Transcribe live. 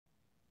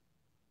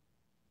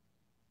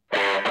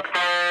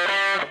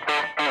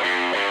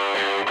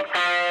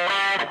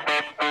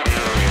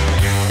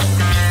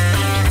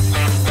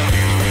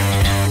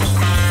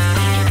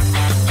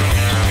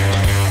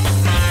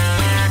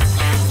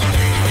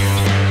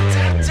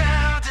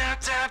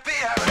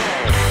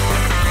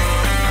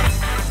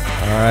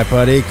right,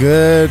 buddy.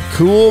 Good,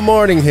 cool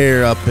morning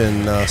here up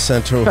in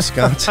central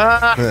Wisconsin.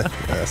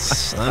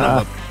 Son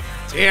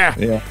of a...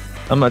 Yeah.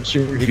 I'm not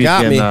sure if you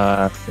got me.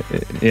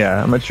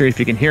 I'm not sure if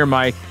you can hear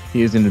Mike.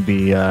 He is going to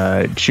be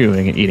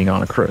chewing and eating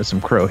on some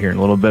crow here in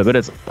a little bit. But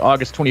it's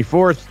August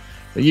 24th,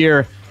 the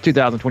year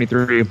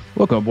 2023.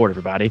 Welcome aboard,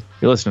 everybody.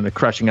 You're listening to the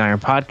Crushing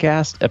Iron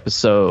Podcast,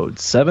 episode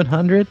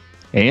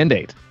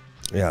 708.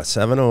 Yeah,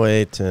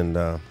 708. And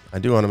I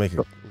do want to make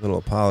a little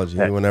apology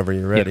whenever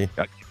you're ready.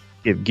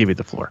 Give you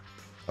the floor.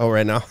 Oh,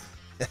 right now?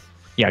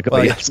 Yeah, go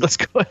ahead. Let's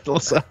go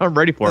ahead. I'm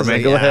ready for it,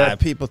 man. Go ahead.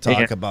 People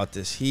talk about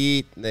this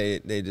heat.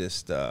 They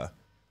just, and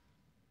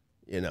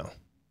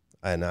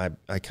I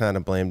kind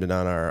of blamed it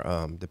on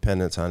our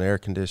dependence on air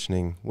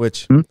conditioning,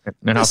 which and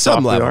how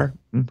some level are.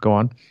 Go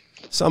on.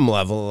 Some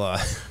level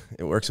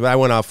it works. But I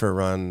went out for a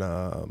run.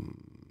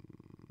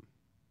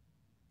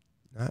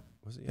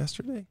 Was it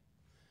yesterday?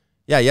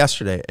 Yeah,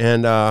 yesterday.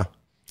 And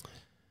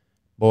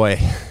boy.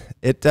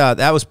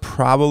 That was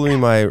probably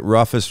my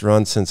roughest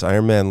run since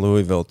Ironman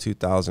Louisville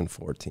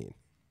 2014.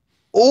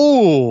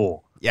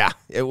 Oh, yeah,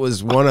 it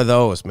was one of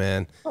those,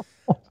 man.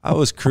 I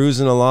was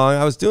cruising along.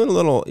 I was doing a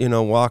little,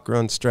 walk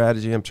run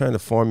strategy. I'm trying to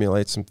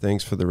formulate some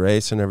things for the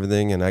race and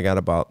everything. And I got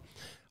about,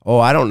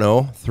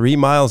 3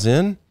 miles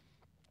in.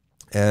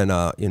 And,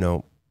 I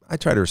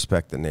try to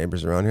respect the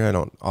neighbors around here. I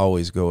don't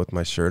always go with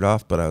my shirt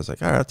off, but I was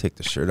like, all right, I'll take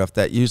the shirt off.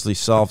 That usually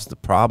solves the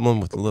problem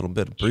with a little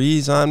bit of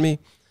breeze on me.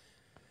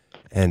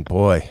 And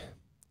boy,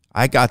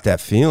 I got that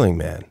feeling,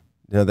 man.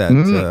 That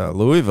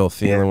Louisville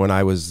feeling when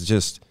I was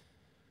just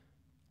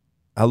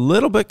a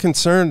little bit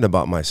concerned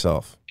about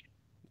myself.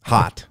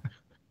 Hot.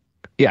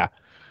 Yeah.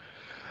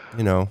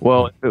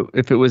 Well,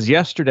 if it was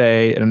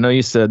yesterday, and I know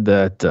you said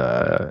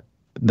that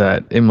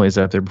Emily's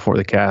out there before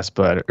the cast,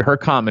 but her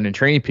comment in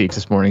Training Peaks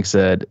this morning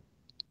said,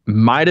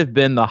 might have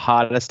been the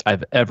hottest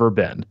I've ever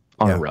been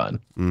on a run.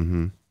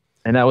 Mm-hmm.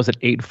 And that was at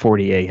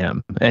 8:40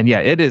 a.m. And yeah,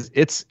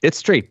 it's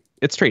straight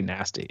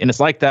nasty. And it's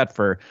like that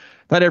for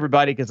not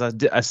everybody, because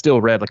I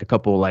still read like a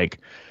couple like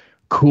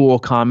cool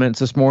comments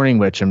this morning,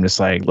 which I'm just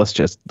like, let's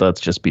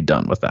just be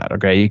done with that.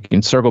 Okay. You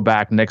can circle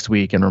back next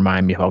week and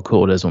remind me how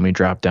cool it is when we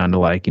drop down to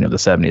like, the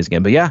 70s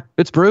again. But yeah,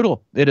 it's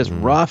brutal. It is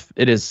rough.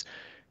 It is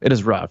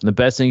rough. And the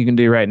best thing you can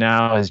do right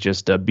now is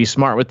just be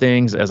smart with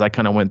things. As I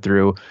kind of went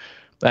through,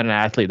 I had an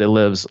athlete that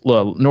lives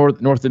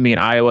north of me in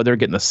Iowa. They're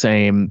getting the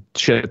same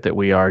shit that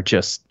we are,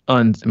 just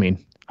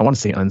I want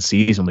to say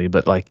unseasonably,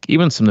 but like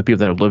even some of the people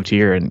that have lived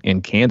here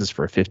in Kansas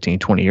for 15,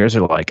 20 years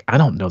are like, I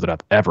don't know that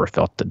I've ever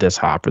felt this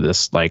hot for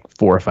this like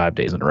 4 or 5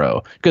 days in a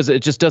row, because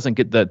it just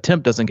the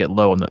temp doesn't get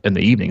low in the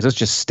evenings. It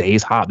just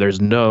stays hot.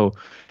 There's no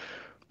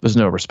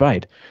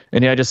respite.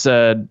 And I just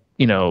said,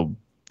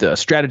 the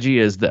strategy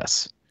is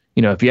this,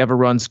 if you have a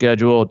run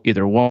scheduled,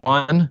 either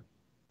one,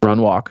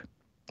 run, walk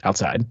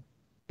outside,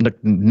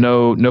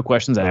 no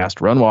questions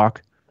asked, run,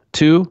 walk.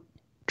 2,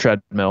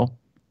 treadmill.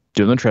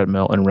 Do the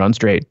treadmill and run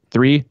straight.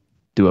 3,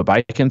 do a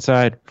bike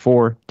inside.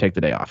 4, take the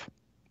day off.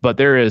 But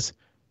there is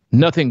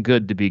nothing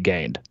good to be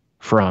gained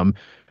from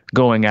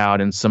going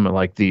out in some of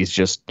like these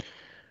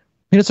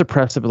it's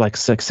oppressive at like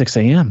 6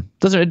 a.m.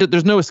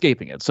 There's no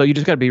escaping it. So you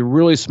just got to be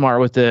really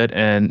smart with it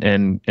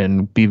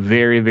and be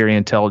very, very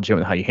intelligent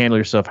with how you handle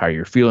yourself, how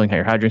you're feeling, how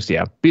you're hydrating. So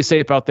yeah, be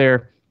safe out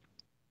there.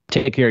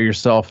 Take care of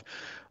yourself,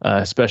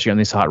 especially on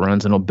these hot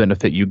runs, and it'll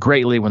benefit you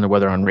greatly when the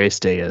weather on race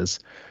day is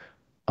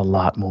a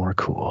lot more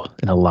cool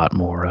and a lot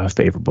more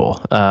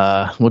favorable.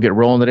 We'll get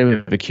rolling today. We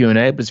have a Q&A,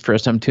 but it's the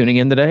first time tuning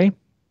in today.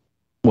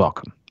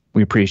 Welcome.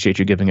 We appreciate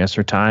you giving us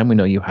your time. We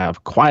know you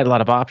have quite a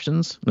lot of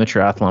options in the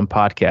triathlon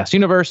podcast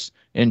universe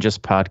and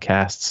just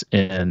podcasts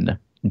in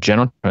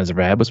general. As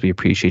we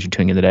appreciate you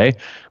tuning in today.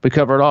 We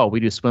cover it all.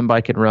 We do swim,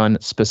 bike, and run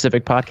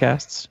specific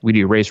podcasts. We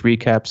do race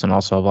recaps and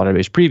also have a lot of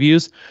race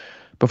previews.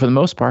 But for the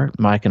most part,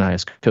 Mike and I,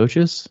 as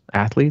coaches,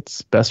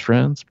 athletes, best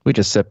friends, we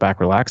just sit back,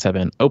 relax, have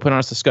an open,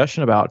 honest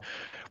discussion about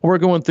what we're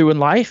going through in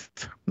life,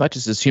 not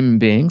just as human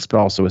beings, but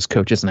also as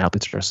coaches and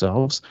athletes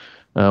ourselves.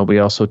 We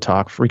also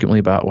talk frequently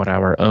about what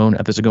our own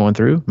athletes are going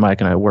through. Mike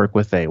and I work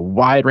with a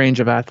wide range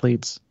of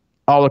athletes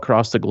all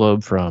across the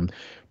globe, from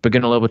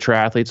beginner level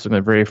triathletes, from the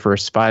very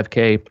first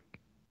 5K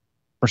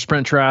or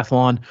sprint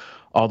triathlon,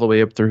 all the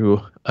way up through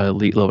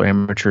elite level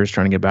amateurs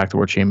trying to get back to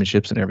world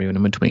championships and everyone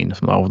in between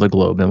from all over the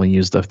globe. And we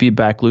use the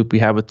feedback loop we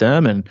have with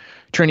them and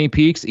Training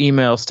Peaks,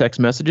 emails, text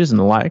messages, and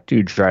the like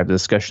to drive the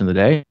discussion of the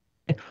day.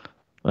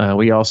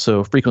 We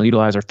also frequently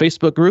utilize our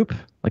Facebook group,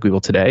 like we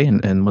will today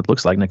and what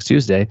looks like next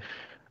Tuesday.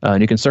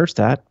 And you can search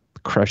that,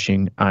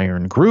 Crushing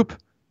Iron Group.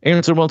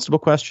 Answer one simple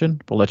question.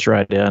 We'll let you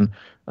right in.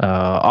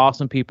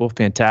 Awesome people,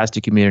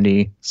 fantastic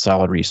community,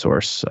 solid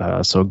resource.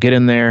 So get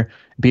in there,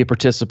 be a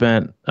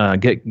participant,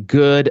 get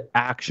good,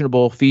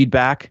 actionable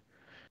feedback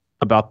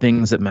about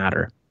things that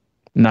matter.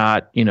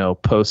 Not,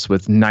 posts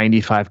with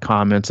 95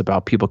 comments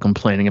about people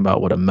complaining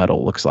about what a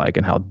medal looks like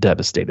and how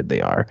devastated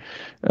they are.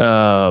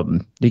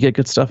 You get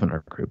good stuff in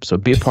our group. So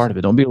be a part of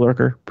it. Don't be a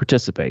lurker.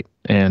 Participate.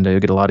 And you'll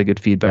get a lot of good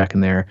feedback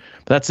in there.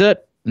 But that's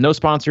it. No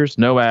sponsors,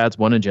 no ads,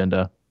 one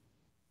agenda.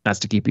 That's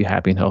to keep you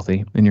happy and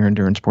healthy in your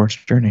endurance sports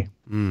journey.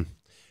 Mm.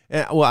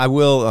 Well, I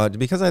will,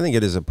 because I think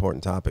it is an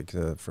important topic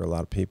for a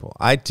lot of people.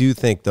 I do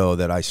think, though,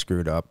 that I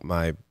screwed up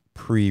my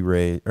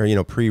pre-race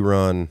or,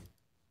 pre-run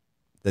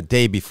the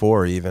day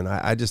before even.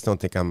 I just don't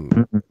think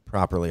I'm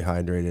properly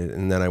hydrated.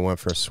 And then I went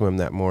for a swim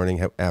that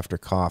morning after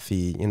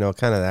coffee, kind of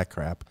that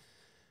crap.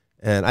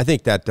 And I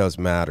think that does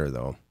matter,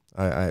 though.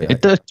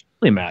 It does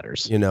really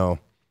matters. It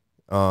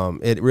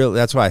really,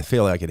 that's why I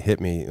feel like it hit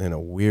me in a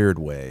weird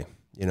way.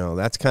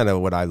 That's kind of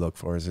what I look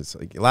for is it's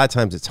like a lot of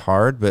times it's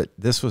hard, but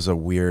this was a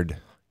weird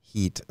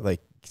heat,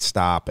 like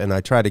stop. And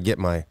I tried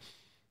to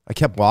I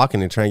kept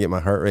walking and trying to get my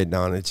heart rate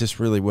down. It just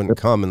really wouldn't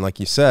come. And like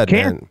you said,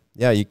 man,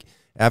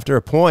 after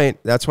a point,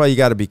 that's why you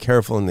got to be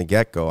careful in the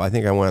get-go. I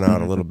think I went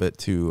out a little bit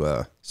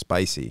too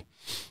spicy.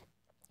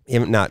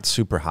 Even not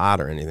super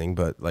hot or anything,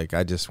 but like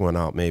I just went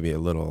out maybe a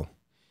little,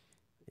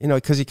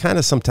 because you kind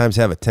of sometimes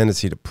have a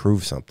tendency to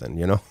prove something,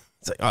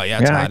 It's like, oh, yeah,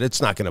 it's hot.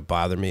 It's not going to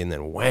bother me. And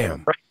then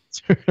wham.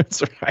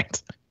 That's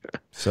right.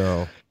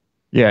 So.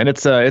 Yeah, and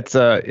it's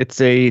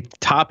a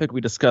topic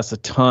we discuss a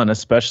ton,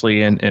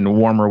 especially in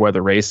warmer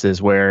weather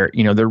races where,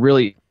 there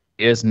really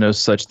is no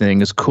such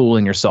thing as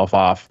cooling yourself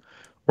off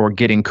or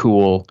getting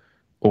cool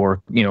or,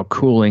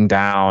 cooling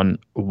down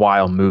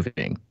while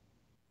moving.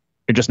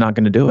 You're just not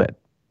going to do it.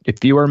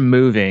 If you are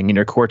moving in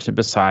your core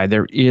temperature side,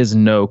 there is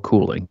no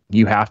cooling.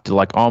 You have to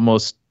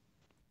almost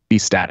be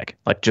static,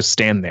 just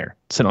stand there,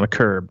 sit on a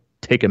curb,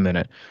 take a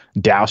minute,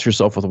 douse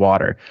yourself with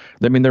water.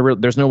 I mean,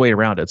 there's no way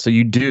around it. So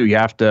you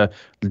have to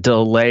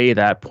delay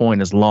that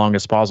point as long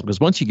as possible because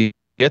once you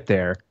get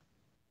there,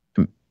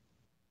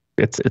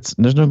 it's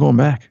there's no going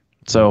back.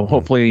 So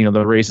hopefully,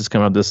 the races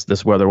come up,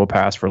 this weather will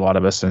pass for a lot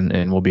of us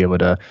and we'll be able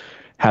to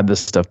have this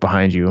stuff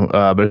behind you.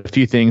 But a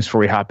few things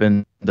before we hop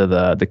into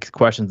the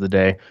questions of the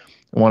day.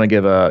 I want to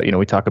give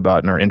we talk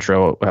about in our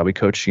intro how we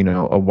coach,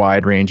 a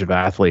wide range of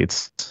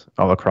athletes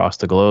all across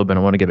the globe. And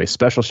I want to give a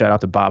special shout out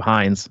to Bob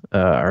Hines,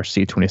 our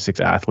C26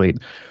 athlete,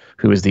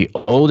 who is the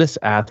oldest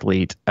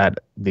athlete at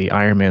the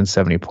Ironman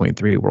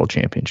 70.3 World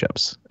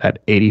Championships at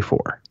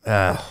 84.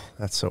 Ah,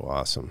 that's so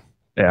awesome.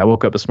 Yeah, I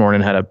woke up this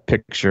morning, had a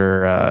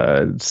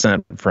picture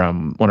sent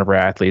from one of our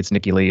athletes,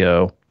 Nikki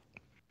Leo.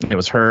 It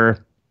was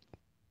her,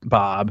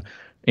 Bob,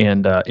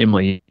 and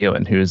Emily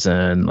Ewan, who's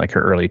in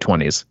her early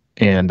 20s.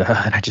 And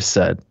I just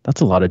said,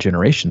 that's a lot of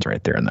generations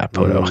right there in that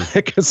photo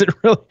because it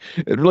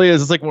really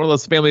is. It's like one of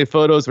those family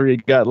photos where you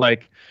got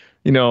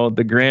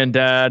the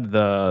granddad,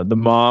 the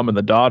mom, and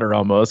the daughter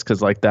almost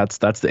because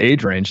that's the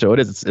age range. So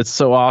it's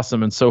so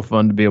awesome and so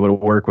fun to be able to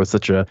work with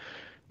such a,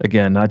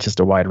 again, not just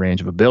a wide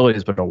range of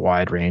abilities, but a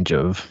wide range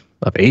of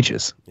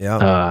ages.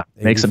 Yeah,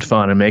 makes it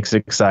fun and makes it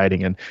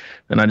exciting. And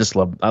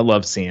I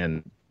love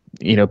seeing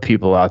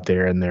people out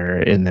there in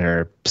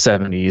their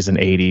 70s and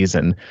 80s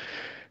and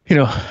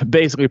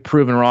basically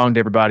proving wrong to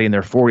everybody in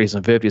their 40s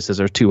and 50s says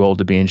they're too old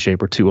to be in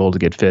shape or too old to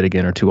get fit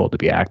again or too old to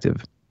be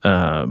active.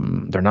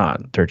 They're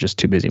not. They're just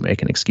too busy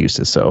making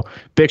excuses. So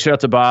big shout out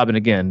to Bob. And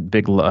again,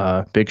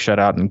 big shout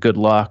out and good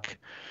luck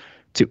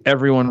to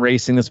everyone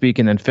racing this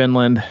weekend in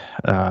Finland.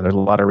 There's a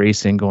lot of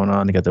racing going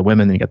on. You got the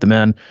women and you got the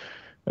men.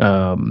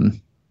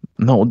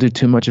 We'll do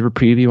too much of a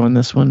preview on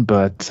this one,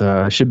 but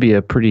it should be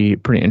a pretty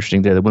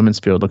interesting day. The women's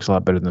field looks a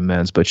lot better than the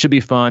men's, but it should be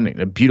fun.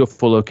 A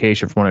beautiful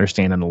location from what I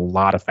understand and a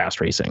lot of fast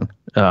racing.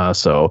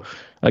 So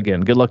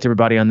again, good luck to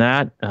everybody on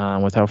that.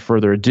 Without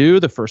further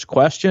ado, the first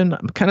question,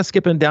 I'm kind of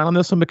skipping down on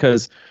this one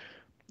because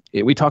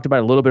we talked about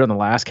it a little bit on the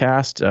last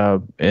cast,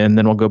 and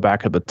then we'll go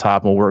back at the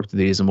top. We'll work through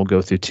these and we'll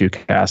go through two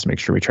casts, make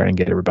sure we try and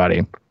get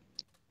everybody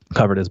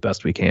covered as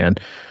best we can.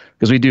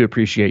 Because we do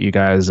appreciate you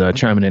guys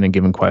chiming in and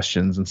giving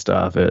questions and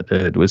stuff.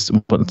 It's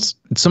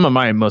some of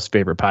my most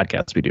favorite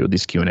podcasts we do with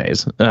these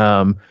Q&As.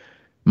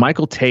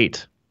 Michael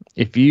Tate,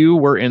 if you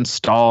were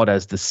installed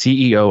as the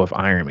CEO of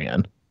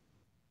Ironman,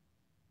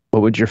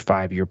 what would your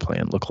 5-year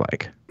plan look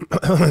like?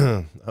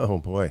 Oh,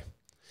 boy.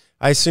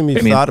 I assume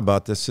you've thought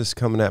about this. This is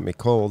coming at me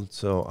cold,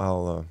 so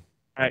I'll...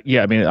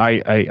 Yeah,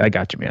 I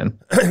got you, man.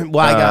 Well,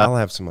 I'll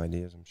have some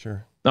ideas, I'm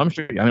sure. I'm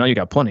sure. I know you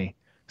got plenty.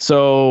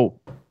 So...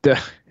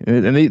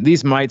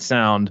 these might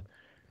sound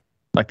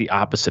like the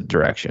opposite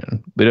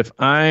direction, but if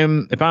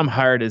I'm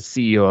hired as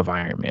CEO of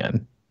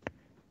Ironman,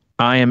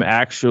 I am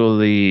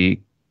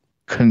actually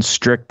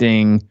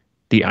constricting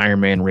the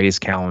Ironman race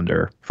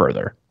calendar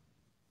further.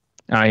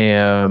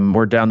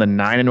 We're down to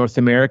 9 in North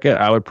America.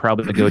 I would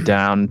probably go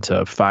down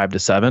to 5 to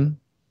 7.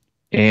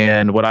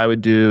 And what I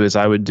would do is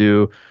I would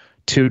do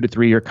 2 to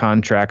 3 year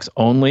contracts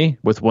only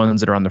with ones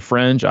that are on the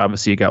fringe.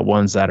 Obviously you got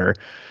ones that are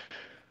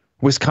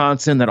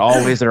Wisconsin they're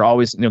always,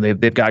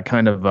 they've got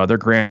kind of they're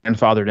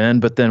grandfathered in.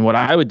 But then what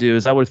I would do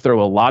is I would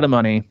throw a lot of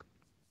money,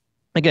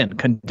 again,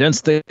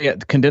 condense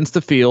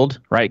the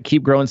field, right?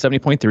 Keep growing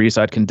 70.3.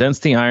 So I'd condense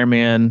the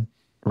Ironman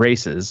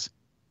races.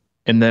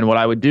 And then what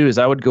I would do is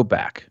I would go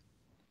back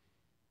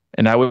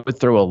and I would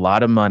throw a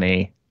lot of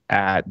money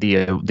at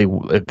the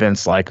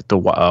events like the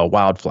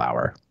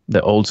Wildflower,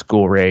 the old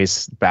school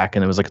race back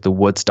in, it was like the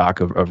Woodstock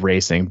of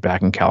racing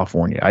back in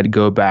California. I'd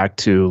go back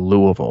to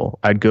Louisville.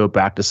 I'd go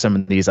back to some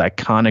of these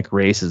iconic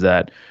races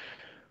that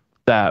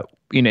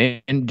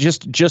and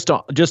just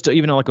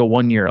even like a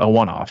 1 year, a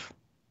one-off,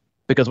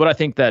 because what I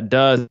think that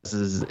does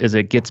is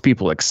it gets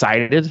people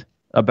excited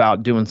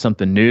about doing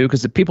something new,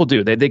 because people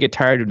do, they get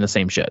tired of doing the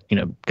same shit.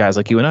 Guys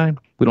like you and I,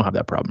 we don't have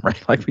that problem, right?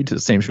 Like, we do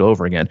the same shit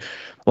over again.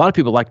 A lot of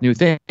people like new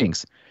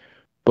things,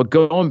 but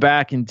going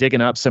back and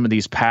digging up some of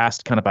these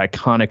past kind of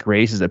iconic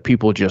races that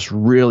people just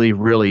really,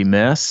 really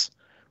miss,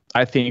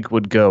 I think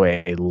would go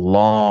a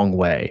long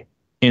way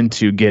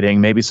into getting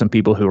maybe some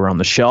people who are on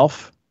the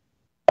shelf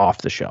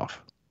off the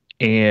shelf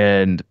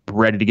and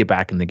ready to get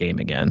back in the game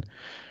again.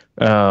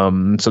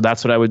 So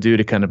that's what I would do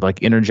to kind of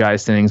like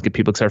energize things, get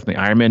people excited from the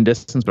Ironman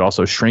distance, but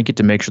also shrink it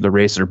to make sure the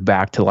races are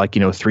back to like,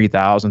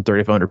 3,000,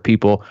 3,500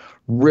 people,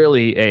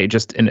 really a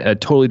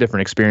totally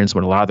different experience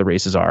than what a lot of the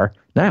races are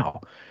now.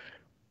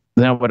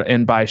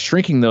 And by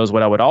shrinking those,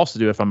 what I would also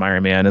do if I'm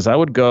Ironman is I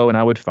would go and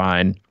I would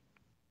find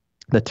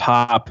the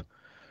top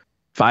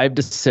 5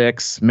 to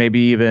 6, maybe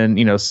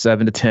even,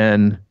 7 to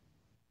 10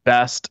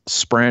 best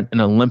sprint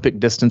and Olympic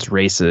distance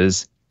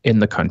races in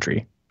the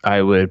country.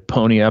 I would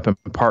pony up and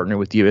partner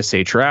with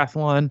USA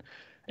Triathlon,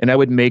 and I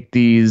would make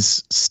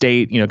these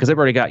state, because I've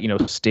already got,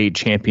 state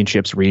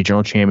championships,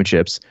 regional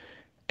championships,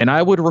 and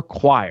I would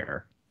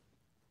require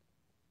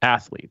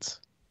athletes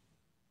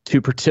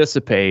to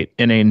participate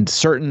in a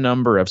certain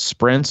number of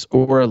sprints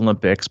or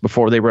Olympics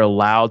before they were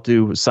allowed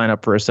to sign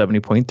up for a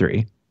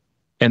 70.3,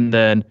 and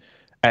then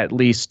at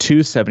least 2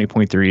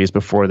 70.3s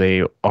before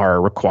they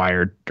are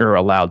required or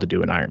allowed to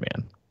do an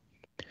Ironman.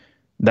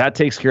 That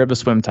takes care of the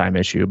swim time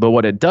issue. But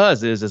what it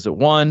does is it,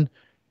 one,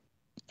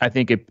 I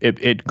think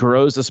it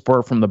grows the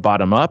sport from the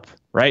bottom up,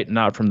 right?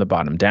 Not from the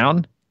bottom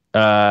down.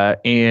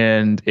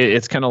 And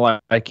it's kind of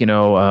like,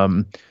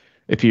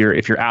 if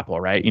you're Apple,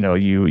 right?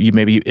 You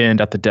maybe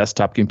end at the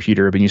desktop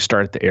computer, but you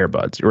start at the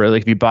earbuds. Or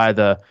like if you buy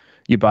the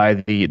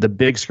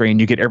big screen,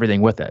 you get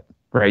everything with it.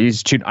 Right, you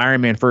shoot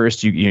Ironman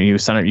first. You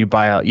sign up. You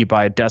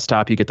buy a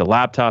desktop. You get the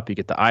laptop. You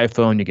get the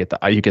iPhone. You get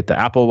the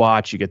Apple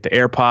Watch. You get the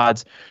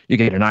AirPods. You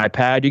get an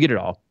iPad. You get it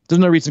all. There's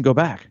no reason to go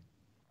back.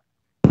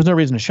 There's no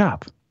reason to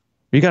shop.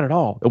 You got it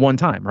all at one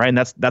time, right? And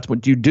that's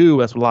what you do.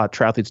 That's what a lot of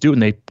triathletes do when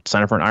they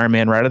sign up for an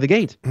Ironman right out of the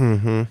gate.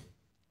 Mm-hmm.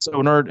 So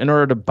in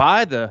order to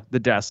buy the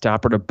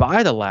desktop or to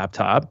buy the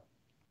laptop,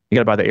 you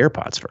got to buy the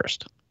AirPods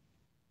first,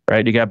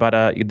 right? You got to buy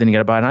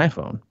an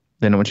iPhone.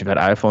 Then once you've had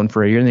an iPhone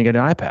for a year, then you get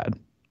an iPad.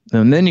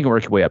 And then you can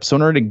work your way up. So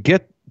in order to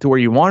get to where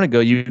you want to go,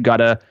 you got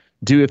to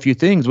do a few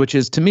things, which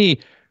is, to me,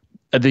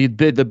 the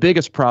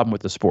biggest problem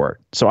with the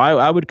sport. So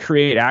I would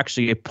create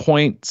actually a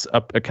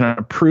kind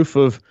of proof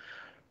of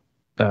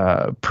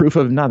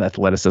not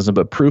athleticism,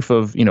 but proof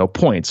of,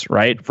 points,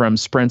 right, from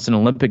sprints and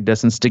Olympic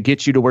distance to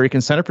get you to where you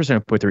can sign up for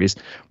 70.3s.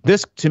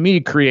 This, to me,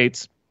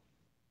 creates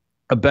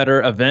a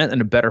better event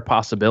and a better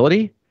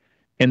possibility.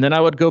 And then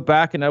I would go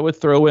back and I would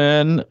throw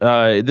in,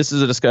 this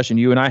is a discussion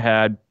you and I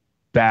had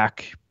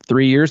back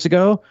 3 years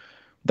ago,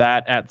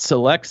 that at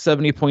select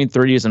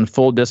 70.3s and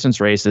full distance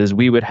races,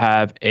 we would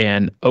have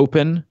an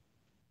open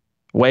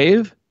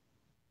wave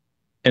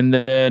and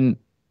then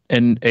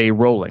a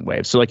rolling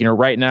wave. So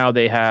right now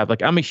they have,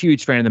 I'm a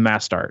huge fan of the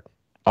mass start.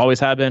 Always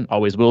have been,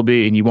 always will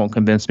be, and you won't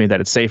convince me that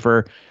it's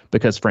safer,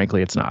 because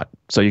frankly, it's not.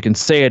 So you can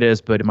say it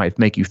is, but it might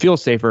make you feel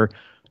safer,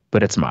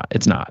 but it's not.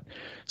 It's not.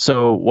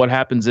 So what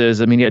happens is,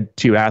 you had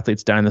 2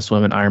 athletes die in the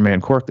swim in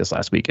Ironman Cork this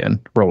last weekend,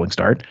 rolling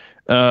start.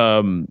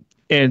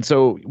 And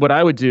so what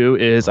I would do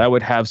is I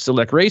would have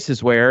select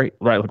races where,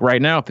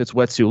 right now, if it's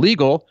wetsuit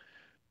legal,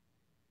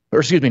 or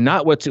excuse me,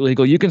 not wetsuit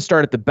legal, you can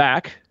start at the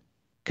back,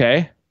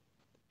 okay?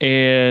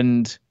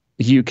 And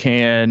you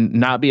can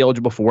not be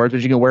eligible for it,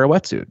 but you can wear a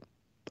wetsuit.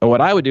 But what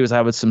I would do is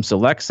I would some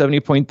select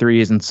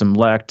 70.3s and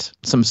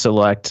some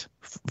select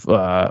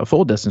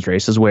full distance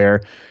races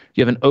where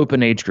you have an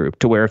open age group,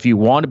 to where if you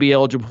want to be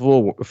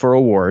eligible for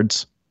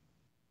awards,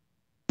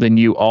 then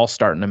you all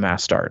start in a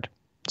mass start.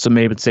 So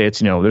maybe say it's,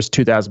 there's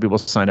 2,000 people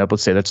signed up.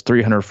 Let's say that's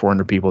 300,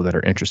 400 people that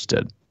are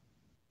interested.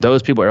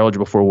 Those people are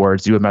eligible for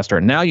awards. You have mass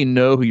start. Now you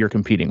know who you're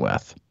competing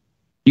with.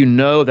 You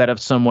know that if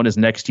someone is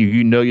next to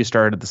you, you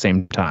started at the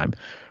same time.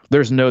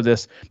 There's no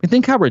this.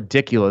 Think how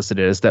ridiculous it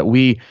is that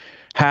we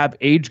have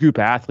age group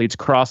athletes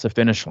cross a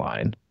finish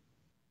line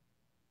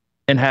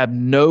and have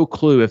no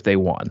clue if they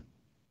won.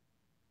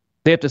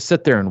 They have to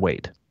sit there and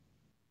wait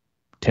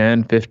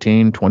 10,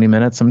 15, 20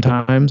 minutes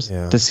sometimes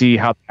to see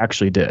how they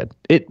actually did.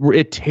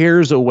 It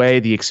tears away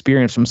the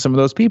experience from some of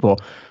those people.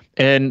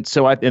 And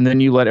so and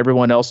then you let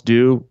everyone else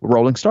do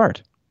rolling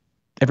start.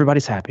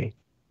 Everybody's happy,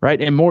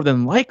 right? And more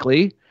than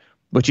likely,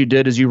 what you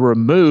did is you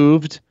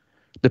removed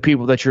the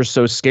people that you're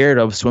so scared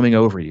of swimming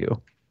over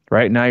you,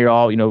 right? Now you're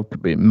all,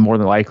 more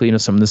than likely,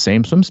 some of the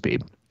same swim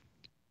speed.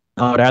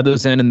 I would add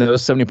those in, and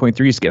those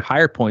 70.3s get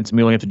higher points, and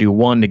we only have to do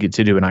one to get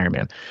to do an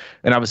Ironman.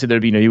 And obviously,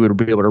 there'd be, you would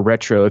be able to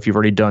retro if you've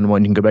already done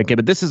one. You can go back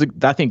in.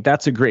 But I think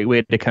that's a great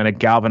way to kind of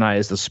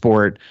galvanize the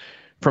sport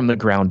from the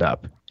ground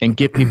up and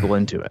get people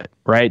into it,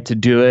 right? To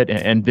do it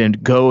and then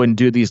go and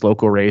do these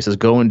local races,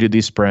 go and do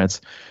these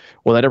sprints.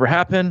 Will that ever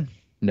happen?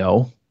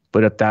 No.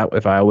 But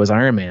if I was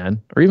Ironman,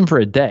 or even for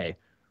a day,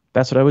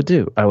 That's what I would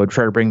do. I would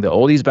try to bring the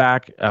oldies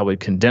back. I would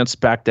condense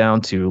back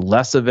down to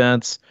less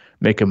events,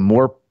 make them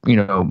more,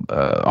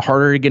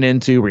 harder to get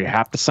into, where you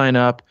have to sign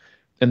up.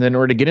 And then in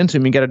order to get into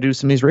them, you got to do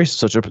some of these races.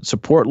 So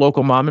support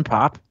local mom and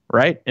pop,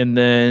 right? And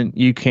then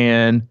you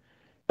can,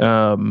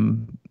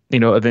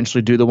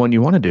 eventually do the one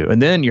you want to do.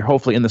 And then you're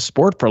hopefully in the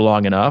sport for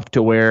long enough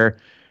to where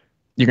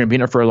you're going to be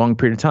in it for a long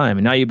period of time.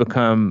 And now you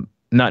become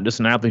not just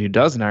an athlete who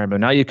does an Ironman, but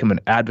now you become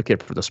an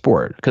advocate for the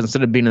sport. Because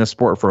instead of being in the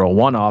sport for a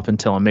one-off and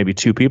telling maybe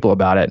 2 people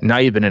about it, now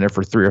you've been in it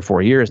for 3 or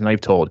 4 years, and now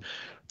you've told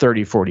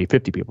 30, 40,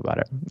 50 people about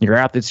it. Your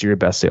athletes are your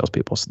best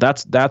salespeople. So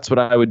that's what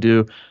I would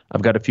do.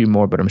 I've got a few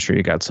more, but I'm sure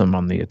you got some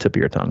on the tip of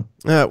your tongue.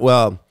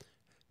 Well,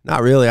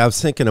 not really. I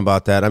was thinking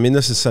about that. I mean,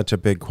 this is such a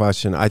big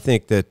question. I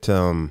think that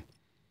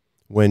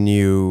when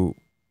you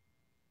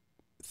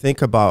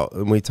think about,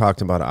 and we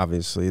talked about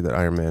obviously that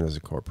Ironman is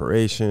a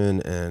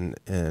corporation, and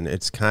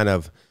it's kind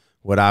of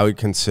what I would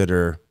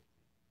consider,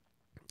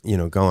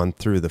 going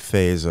through the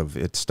phase of,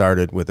 it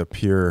started with a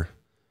pure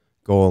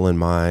goal in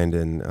mind,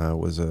 and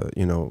was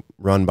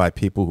run by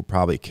people who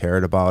probably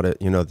cared about it,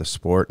 the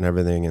sport and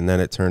everything. And then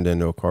it turned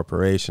into a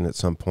corporation at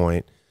some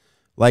point,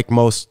 like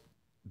most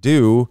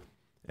do.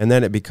 And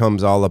then it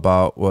becomes all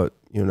about what,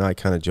 I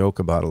kind of joke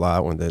about a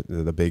lot, when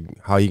the big,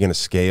 how are you going to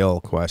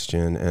scale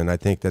question. And I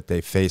think that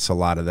they face a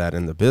lot of that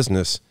in the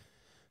business.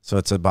 So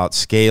it's about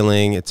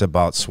scaling. It's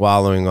about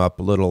swallowing up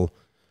little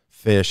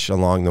fish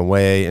along the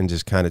way and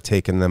just kind of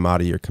taking them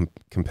out of your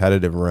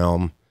competitive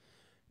realm.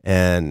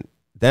 And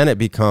then it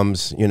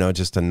becomes,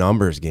 just a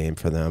numbers game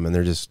for them. And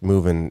they're just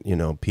moving,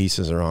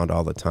 pieces around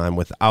all the time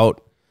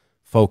without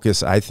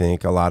focus, I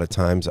think, a lot of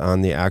times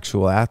on the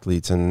actual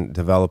athletes and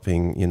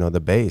developing, the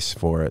base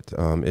for it.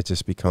 It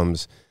just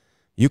becomes,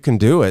 you can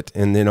do it.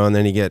 And, and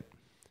then you get,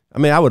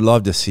 I would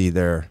love to see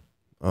their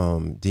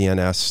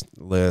DNS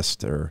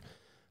list, or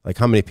like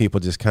how many people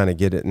just kind of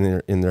get it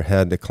in their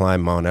head to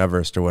climb Mount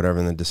Everest or whatever,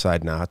 and then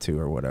decide not to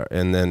or whatever.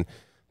 And then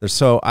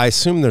I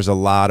assume there's a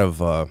lot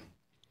of,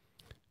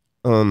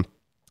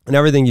 and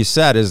everything you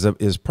said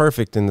is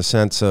perfect in the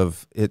sense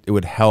of it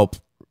would help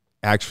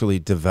actually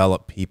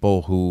develop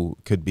people who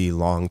could be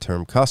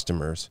long-term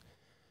customers.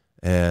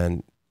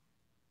 And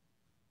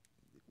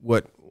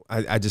what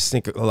I just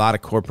think a lot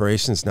of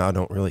corporations now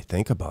don't really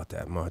think about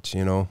that much,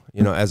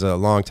 as a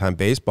longtime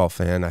baseball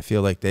fan, I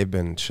feel like they've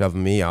been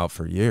shoving me out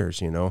for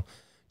years,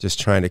 just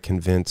trying to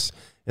convince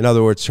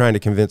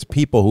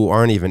people who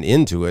aren't even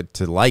into it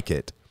to like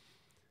it,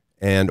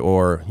 and,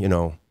 or,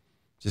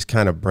 just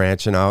kind of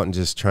branching out and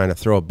just trying to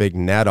throw a big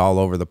net all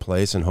over the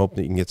place and hope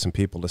that you can get some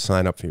people to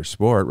sign up for your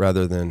sport,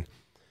 rather than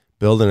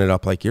building it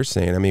up like you're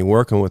saying.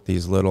 Working with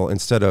these little,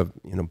 instead of,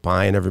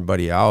 buying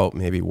everybody out,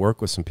 maybe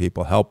work with some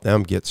people, help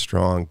them get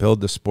strong, build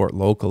the sport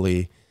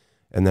locally,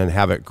 and then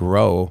have it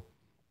grow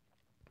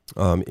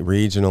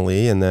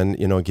regionally, and then,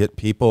 get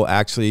people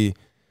actually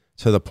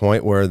to the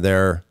point where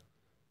they're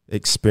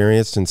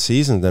experienced and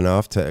seasoned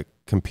enough to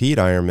compete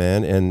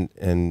Ironman,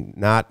 and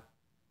not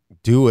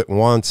do it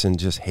once and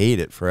just hate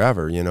it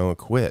forever, and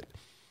quit.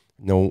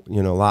 A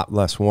lot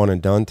less one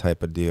and done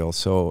type of deal.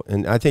 So,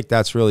 and I think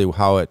that's really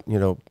how it,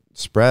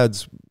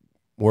 spreads,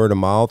 word of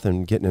mouth,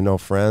 and getting to know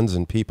friends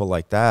and people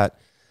like that.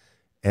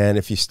 And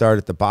if you start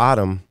at the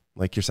bottom,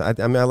 like you're saying,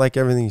 I like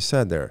everything you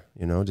said there,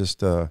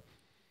 just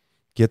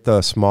get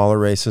the smaller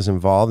races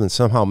involved and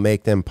somehow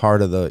make them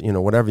part of the,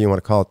 whatever you want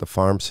to call it, the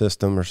farm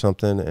system or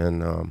something.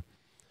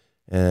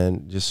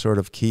 And just sort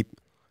of keep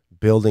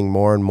building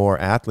more and more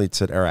athletes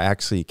that are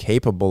actually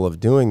capable of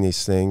doing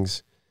these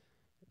things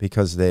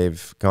because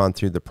they've gone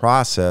through the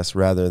process,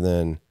 rather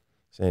than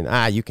saying,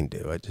 you can do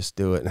it, just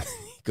do it.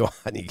 Go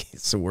on,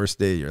 it's the worst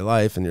day of your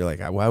life, and you're like,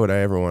 why would I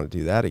ever want to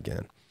do that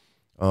again?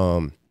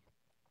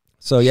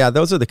 So yeah,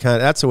 that's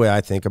the way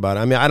I think about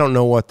it. I don't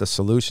know what the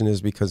solution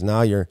is, because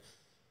now I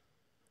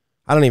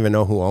don't even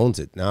know who owns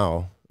it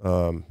now.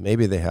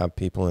 Maybe they have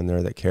people in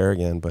there that care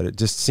again, but it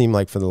just seemed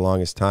like for the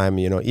longest time,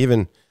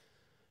 even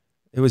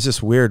it was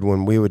just weird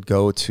when we would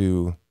go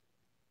to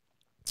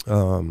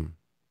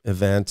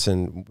events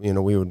and,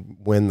 we would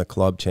win the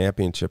club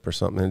championship or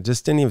something. It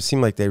just didn't even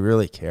seem like they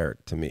really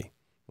cared to me.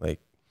 Like,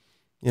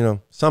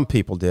 some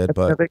people did,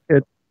 but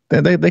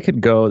they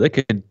could go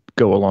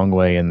a long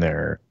way in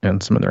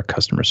some of their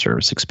customer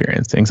service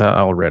experience things.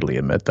 I'll readily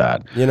admit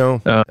that.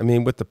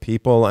 With the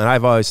people, and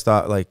I've always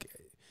thought, like,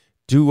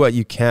 do what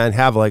you can,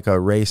 have like a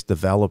race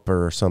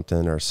developer or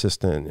something, or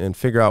assistant, and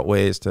figure out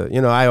ways to,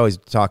 I always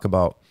talk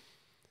about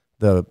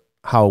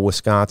how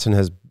Wisconsin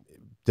has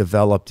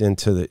developed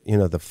into the,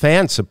 the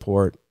fan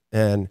support.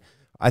 And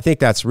I think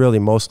that's really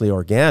mostly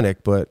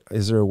organic, but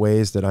is there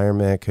ways that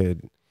Ironman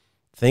could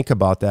think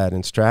about that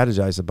and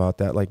strategize about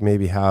that? Like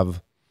maybe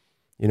have,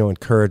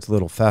 encourage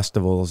little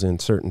festivals in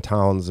certain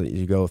towns that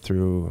you go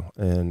through,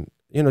 and,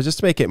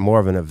 just make it more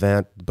of an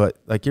event, but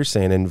like you're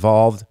saying,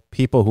 involve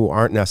people who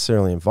aren't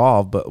necessarily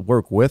involved, but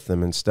work with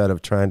them instead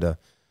of trying to,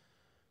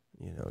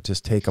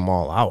 just take them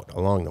all out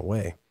along the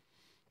way.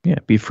 Yeah.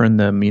 Befriend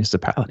the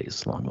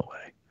municipalities along the way.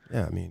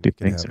 Yeah, do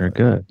things that are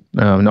good.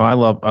 No, I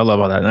love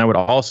all that. And I would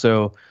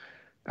also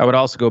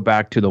go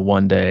back to the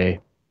one day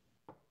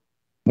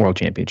World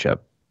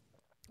Championship.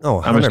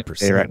 Oh, I'm just 100%. gonna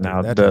say right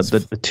now, Dude, the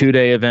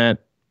 2-day event,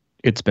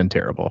 it's been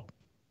terrible.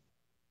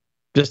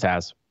 Just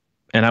has.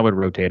 And I would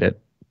rotate it.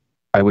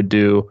 I would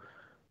do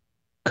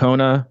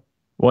Kona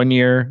one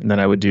year, and then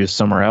I would do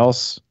somewhere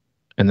else,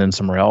 and then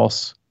somewhere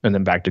else, and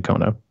then back to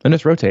Kona, and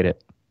just rotate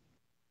it.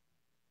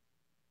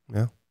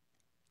 Yeah.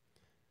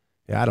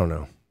 Yeah, I don't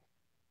know.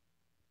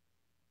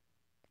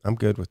 I'm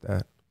good with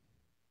that.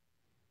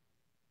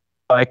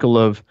 Cycle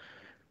of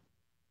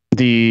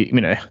the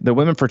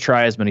Women for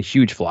Tri has been a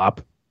huge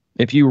flop.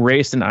 If you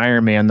raced an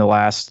Ironman the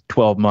last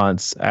 12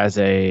 months as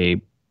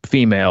a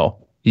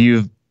female,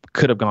 you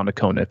could have gone to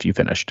Kona if you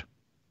finished.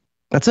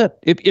 That's it.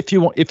 If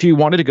you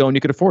wanted to go and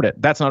you could afford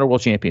it, that's not a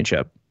world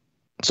championship.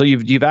 So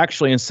you've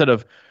actually, instead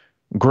of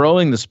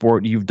growing the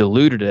sport, you've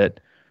diluted it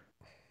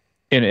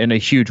in a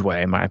huge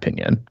way, in my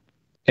opinion.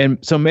 And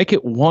so make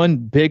it one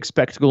big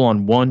spectacle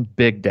on one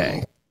big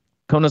day.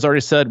 Kona's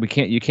already said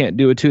you can't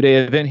do a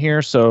 2-day event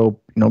here, so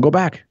go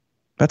back.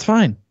 That's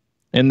fine.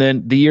 And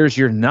then the years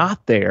you're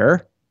not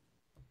there,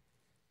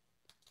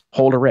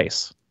 hold a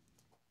race.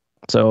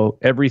 So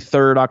every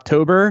 3rd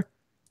October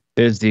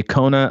is the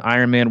Kona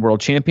Ironman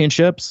World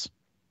Championships.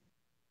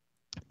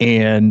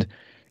 And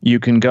you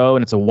can go,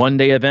 and it's a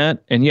 1-day event.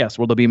 And yes,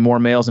 will there be more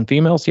males and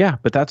females? Yeah,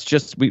 but that's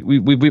just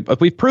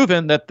we've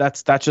proven that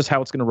that's just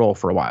how it's going to roll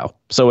for a while.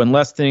 So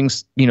unless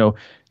things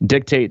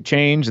dictate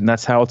change, and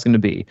that's how it's going to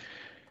be.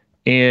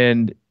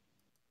 And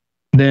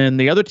then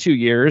the other 2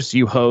 years,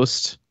 you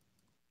host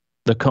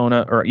the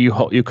Kona, or you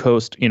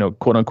host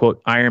quote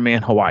unquote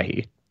Ironman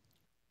Hawaii.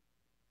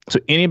 So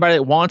anybody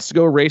that wants to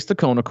go race the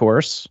Kona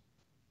course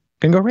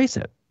can go race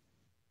it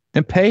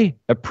and pay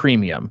a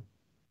premium,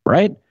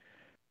 right?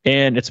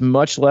 And it's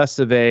much less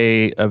of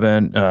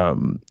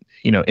an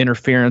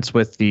interference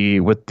with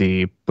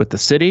the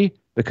city,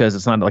 because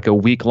it's not like a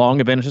week-long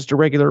event. It's just a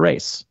regular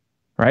race,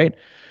 right?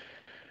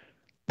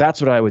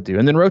 That's what I would do,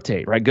 and then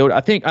rotate, right? I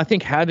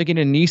think having it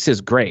in Nice is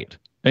great.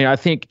 I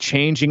think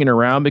changing it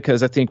around,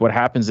 because I think what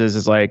happens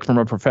is like, from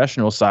a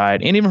professional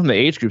side and even from the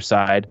age group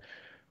side,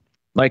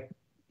 like,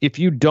 if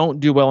you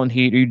don't do well in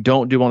heat, or you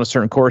don't do well on a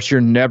certain course,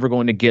 you're never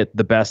going to get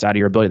the best out of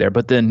your ability there.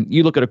 But then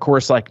you look at a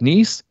course like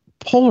Nice,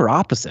 polar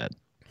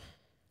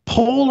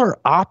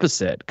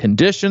opposite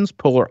conditions,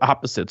 polar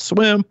opposite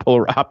swim,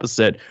 polar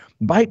opposite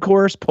bike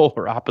course,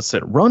 polar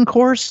opposite run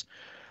course.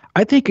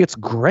 I think it's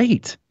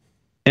great.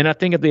 And I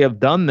think if they have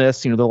done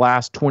this, the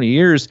last 20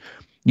 years,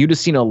 you'd have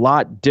seen a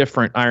lot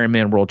different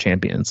Ironman world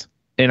champions.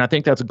 And I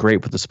think that's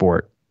great for the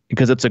sport,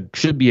 because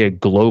should be a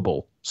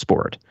global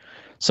sport.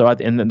 So,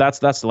 and that's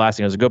the last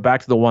thing, is go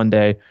back to the 1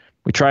 day.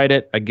 We tried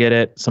it. I get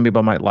it. Some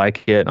people might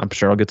like it. I'm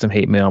sure I'll get some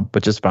hate mail,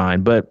 but just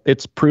fine. But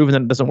it's proven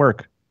that it doesn't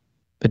work.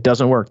 It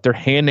doesn't work. They're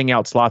handing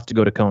out slots to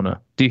go to Kona.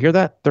 Do you hear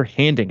that? They're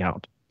handing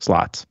out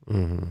slots.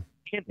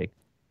 Mm-hmm.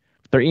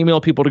 They're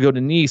emailing people to go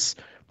to Nice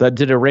that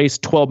did a race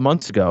 12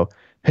 months ago.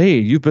 Hey,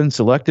 you've been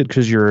selected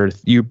because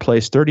you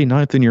placed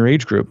 39th in your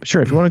age group.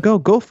 Sure, if you want to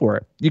go for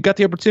it. You got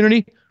the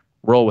opportunity,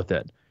 roll with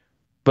it.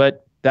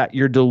 But that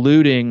you're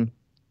diluting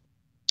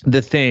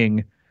the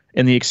thing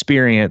and the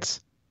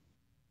experience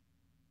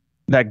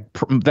that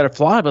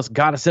a lot of us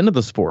got us into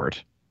the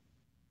sport,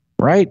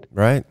 right?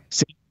 Right.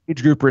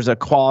 Age groupers that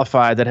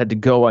qualified, that had to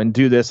go and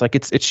do this. Like,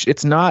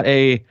 it's not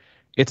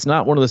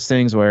one of those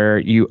things where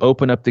you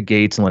open up the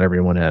gates and let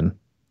everyone in.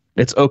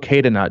 It's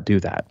okay to not do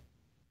that.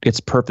 It's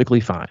perfectly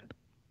fine,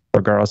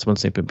 regardless of what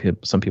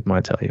some people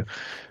might tell you.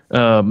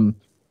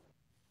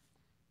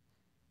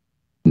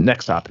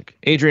 Next topic.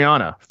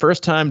 Adriana,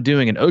 first time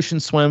doing an ocean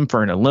swim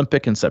for an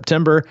Olympic in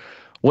September.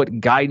 What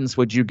guidance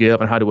would you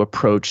give on how to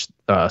approach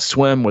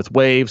swim with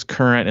waves,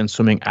 current, and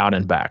swimming out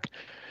and back?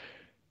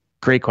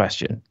 Great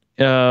question.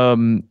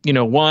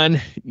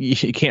 One, you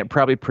can't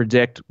probably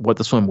predict what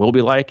the swim will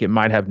be like. It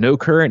might have no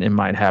current, it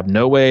might have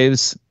no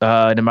waves,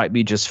 and it might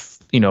be just,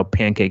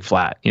 pancake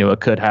flat. It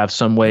could have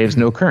some waves,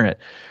 no current.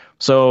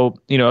 So,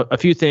 a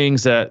few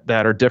things that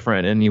are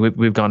different, and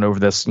we've gone over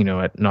this,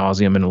 at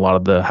nauseum in a lot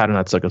of the How to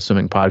Not Suck at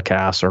Swimming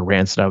podcasts or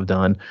rants that I've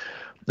done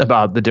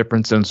about the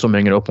difference in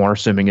swimming and open water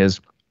swimming is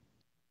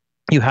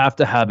you have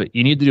to have it.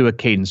 You need to do a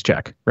cadence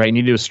check, right? You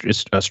need to do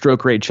a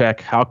stroke rate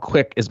check. How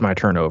quick is my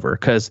turnover?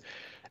 Because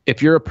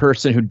if you're a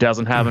person who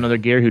doesn't have another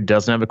gear, who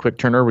doesn't have a quick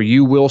turnover,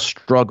 you will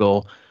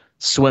struggle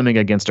swimming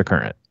against a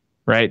current,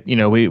 right?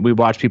 We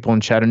watch people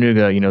in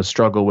Chattanooga,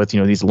 struggle with,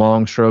 these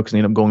long strokes and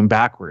end up going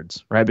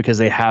backwards, right? Because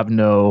they have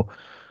no,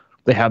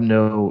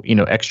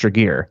 extra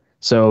gear.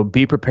 So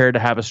be prepared to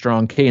have a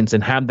strong cadence,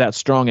 and have that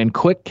strong and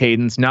quick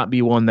cadence not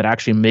be one that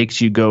actually makes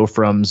you go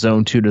from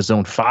zone 2 to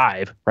zone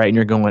 5, right? And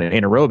you're going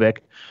anaerobic,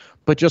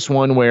 but just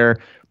one where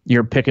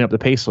you're picking up the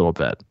pace a little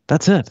bit.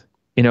 That's it.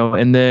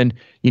 And then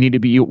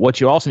what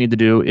you also need to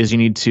do is you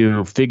need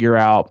to figure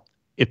out,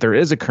 if there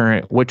is a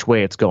current, which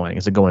way it's going.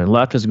 Is it going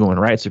left? Is it going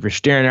right? So if you're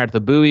staring at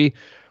the buoy,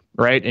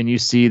 right, and you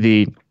see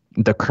the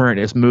current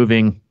is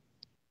moving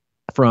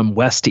from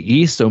west to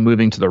east, so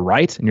moving to the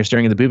right, and you're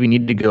staring at the buoy, you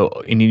need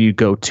to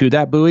go to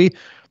that buoy,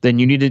 then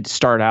you need to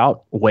start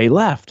out way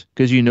left,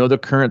 because the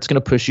current's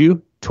going to push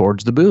you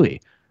towards the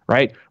buoy,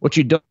 right? What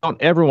you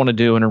don't ever want to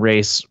do in a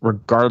race,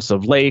 regardless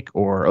of lake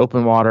or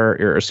open water,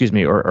 or excuse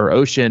me, or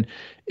ocean,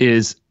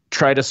 is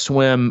try to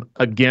swim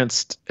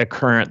against a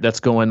current that's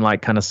going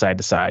like kind of side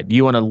to side.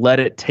 You want to let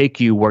it take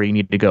you where you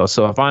need to go.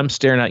 So if I'm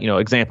staring at,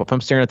 example, if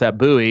I'm staring at that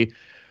buoy,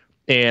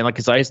 and like,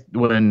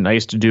 when I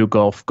used to do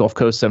Gulf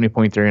Coast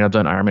 70.3, and I've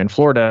done Ironman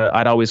Florida,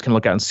 I'd always kind of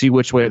look out and see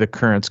which way the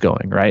current's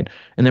going, right?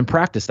 And then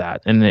practice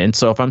that. And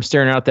so if I'm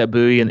staring out that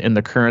buoy and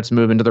the current's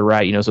moving to the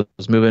right, so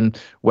it's moving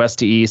west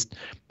to east,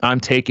 I'm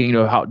taking,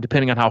 how,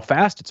 depending on how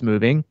fast it's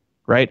moving,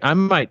 right? I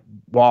might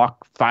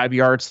walk 5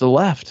 yards to the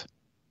left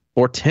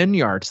or 10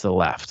 yards to the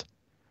left.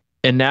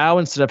 And now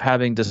instead of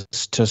having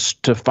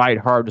to fight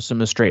hard to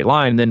swim a straight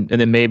line, and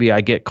then maybe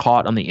I get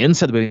caught on the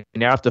inside of the buoy,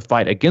 and now I have to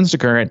fight against the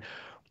current.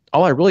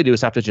 All I really do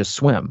is have to just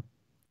swim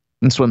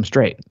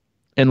straight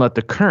and let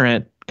the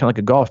current, kind of like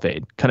a golf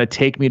fade, kind of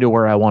take me to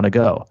where I want to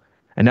go.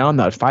 And now I'm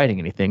not fighting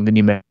anything. Then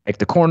you make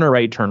the corner,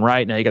 right? You turn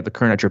right. Now you got the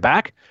current at your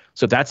back.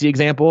 So if that's the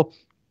example,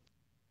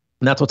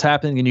 and that's what's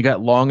happening, and you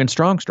got long and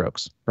strong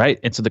strokes, right?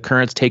 And so the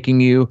current's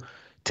taking you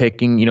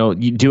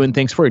doing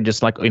things for you,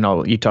 just like,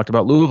 you talked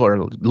about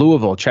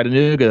Louisville,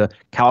 Chattanooga,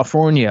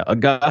 California,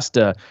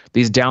 Augusta,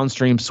 these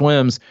downstream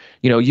swims,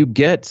 you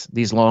get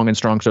these long and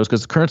strong strokes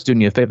because the current's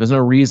doing you a favor. There's no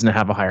reason to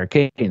have a higher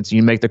cadence.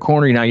 You make the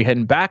corner, now you're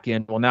heading back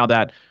in. Well, now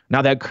that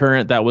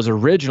current that was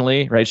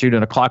originally, right, so you're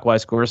doing a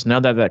clockwise course.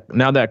 Now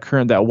that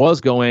current that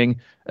was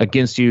going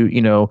against you,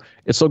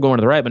 it's still going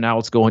to the right, but now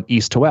it's going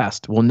east to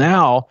west. Well,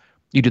 now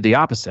you do the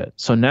opposite.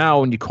 So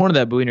now when you corner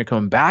that buoy and you're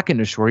coming back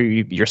into shore,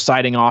 you're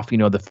sighting off,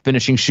 the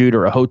finishing chute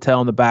or a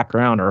hotel in the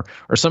background or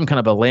some kind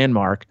of a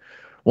landmark.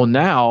 Well,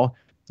 now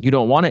you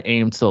don't want to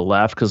aim to the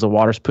left because the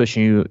water's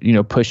pushing you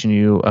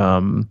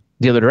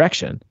the other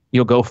direction.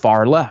 You'll go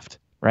far left,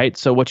 right?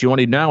 So what you want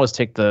to do now is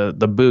take the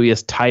buoy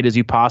as tight as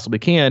you possibly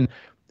can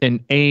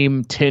and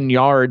aim 10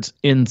 yards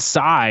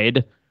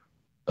inside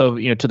of,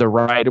 to the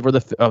right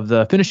of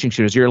the finishing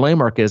chute as your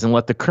landmark is, and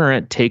let the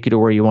current take you to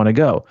where you want to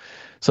go.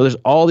 So there's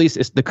all these.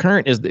 The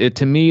current is the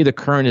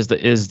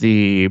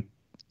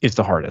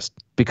hardest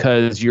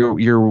because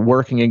you're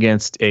working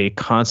against a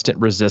constant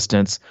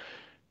resistance,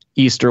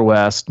 east or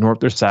west,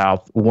 north or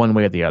south, one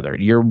way or the other.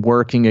 You're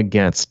working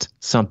against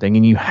something,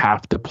 and you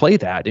have to play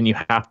that, and you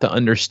have to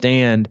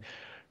understand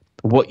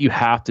what you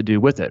have to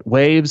do with it.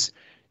 Waves,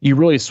 you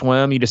really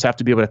swim. You just have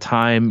to be able to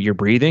time your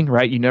breathing,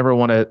 right? You never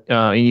want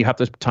to. You have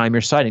to time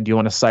your sighting. Do you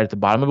want to sight at the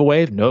bottom of a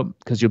wave? Nope,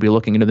 because you'll be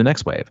looking into the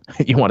next wave.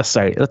 You want to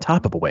sight at the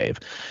top of a wave.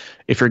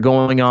 If you're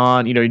going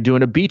on, you're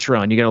doing a beach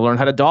run, you got to learn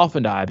how to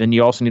dolphin dive. And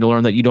you also need to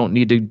learn that you don't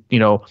need to,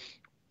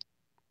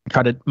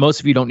 most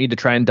of you don't need to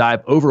try and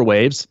dive over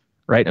waves,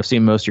 right? I've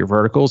seen most of your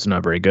verticals,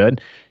 not very good.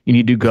 You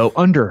need to go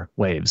under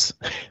waves,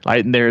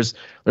 right? And there's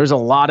a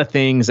lot of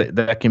things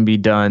that can be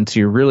done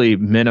to really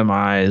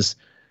minimize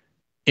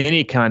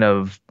any kind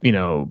of,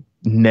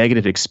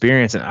 negative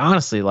experience. And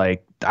honestly,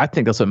 I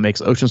think that's what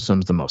makes ocean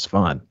swims the most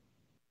fun,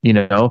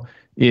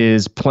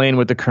 is playing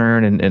with the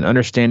current and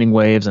understanding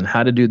waves and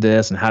how to do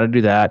this and how to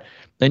do that.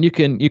 And you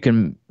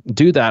can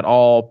do that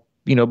all,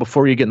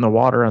 before you get in the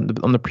water on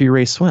the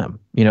pre-race swim,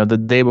 the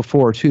day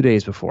before, 2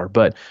 days before.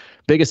 But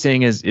biggest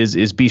thing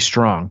is be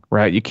strong,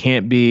 right? You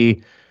can't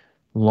be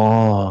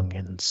long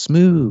and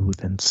smooth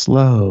and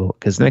slow,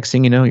 because next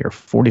thing you know, you're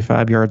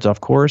 45 yards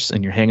off course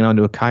and you're hanging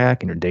onto a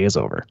kayak and your day is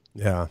over.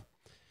 Yeah.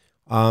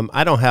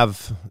 I don't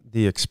have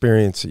the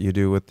experience that you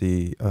do with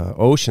the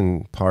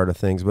ocean part of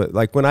things, but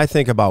like when I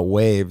think about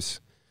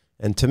waves,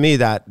 and to me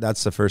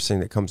that's the first thing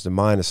that comes to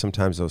mind, is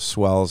sometimes those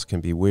swells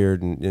can be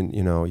weird, and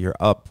you're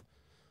up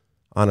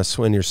on a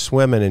swim, you're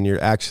swimming and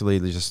you're actually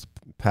just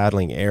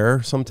paddling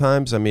air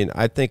sometimes. I mean,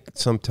 I think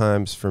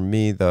sometimes for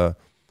me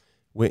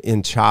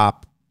in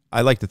chop,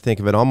 I like to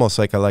think of it almost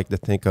like I like to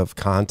think of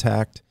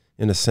contact,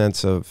 in a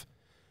sense of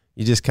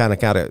you just kind of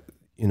got to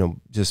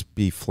just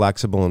be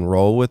flexible and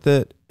roll with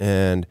it.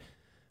 And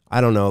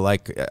I don't know,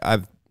 like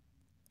I've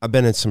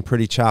been in some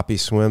pretty choppy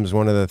swims.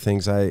 One of the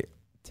things I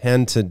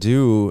tend to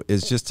do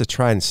is just to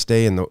try and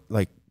stay in the,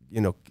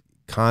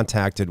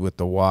 contacted with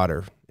the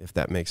water, if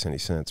that makes any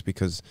sense.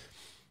 Because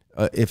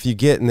if you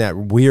get in that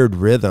weird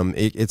rhythm,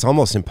 it's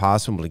almost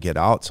impossible to get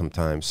out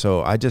sometimes.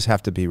 So I just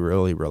have to be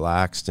really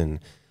relaxed and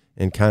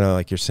kind of,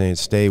 like you're saying,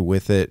 stay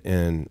with it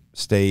and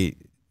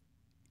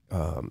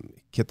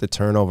get the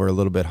turnover a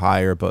little bit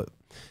higher, but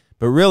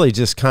really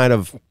just kind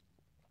of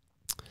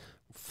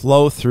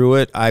flow through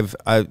it.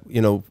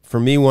 For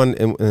me, one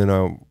in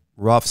a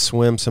rough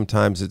swim,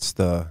 sometimes it's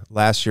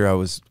last year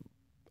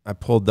I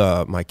pulled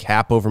my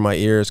cap over my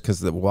ears because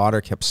the water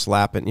kept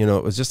slapping.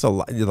 It was just the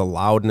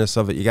loudness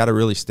of it. You got to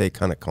really stay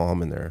kind of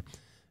calm in there.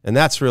 And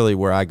that's really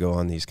where I go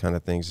on these kind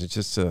of things. It's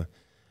just to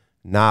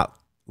not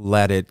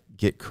let it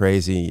get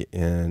crazy.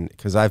 And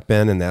because I've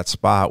been in that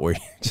spot where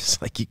you're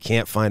just like, you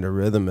can't find a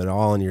rhythm at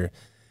all. And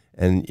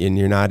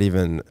you're not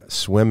even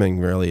swimming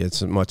really.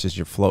 It's as much as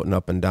you're floating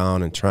up and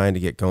down and trying to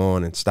get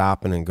going and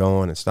stopping and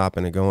going and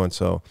stopping and going.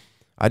 So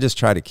I just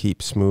try to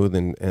keep smooth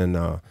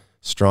and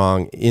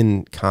strong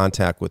in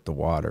contact with the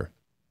water.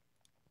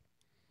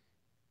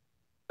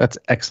 That's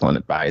excellent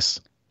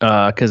advice.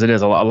 Because it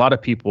is a lot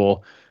of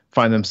people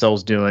find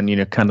themselves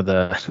doing, kind of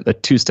the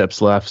 2 steps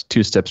left,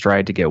 2 steps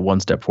right to get 1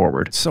 step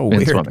forward. It's so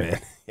weird, man.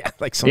 Yeah,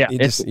 like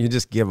you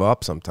just give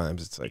up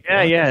sometimes. It's like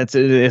it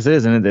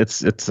is, and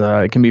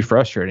it can be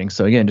frustrating.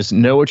 So again, just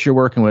know what you're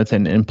working with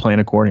and plan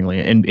accordingly.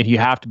 And you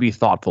have to be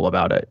thoughtful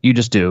about it. You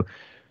just do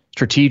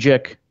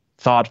strategic,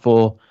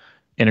 thoughtful,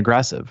 and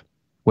aggressive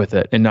with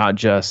it, and not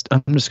just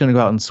I'm just going to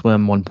go out and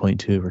swim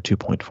 1.2 or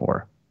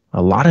 2.4.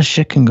 A lot of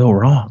shit can go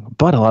wrong,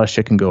 but a lot of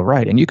shit can go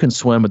right, and you can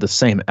swim with the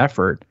same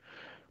effort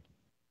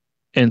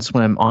and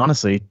swim,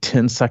 honestly,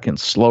 10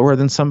 seconds slower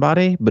than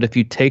somebody. But if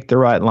you take the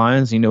right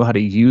lines, you know how to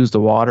use the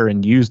water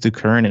and use the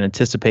current and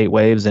anticipate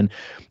waves and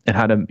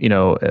how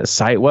to,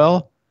 sight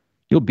well,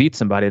 you'll beat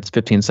somebody that's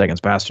 15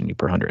 seconds faster than you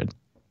per 100.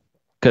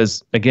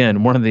 Because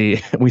again,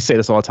 we say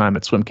this all the time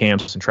at swim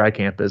camps and tri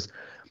camp is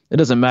it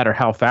doesn't matter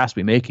how fast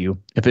we make you.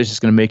 If it's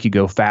just going to make you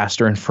go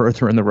faster and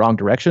further in the wrong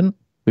direction,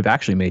 we've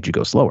actually made you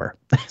go slower.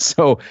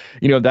 So,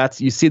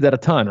 you see that a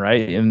ton,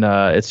 right? And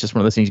it's just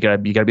one of those things you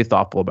gotta be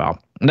thoughtful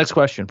about. Next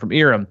question from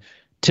Iram: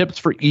 tips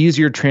for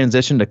easier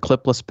transition to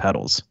clipless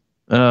pedals.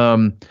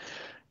 I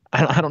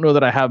don't know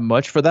that I have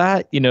much for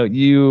that.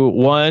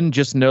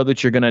 Just know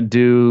that you're gonna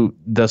do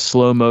the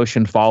slow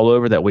motion fall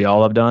over that we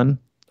all have done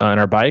on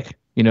our bike.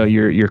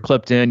 You're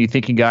clipped in, you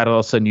think you got it, all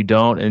of a sudden you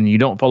don't, and you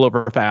don't fall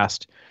over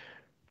fast.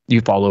 You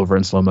fall over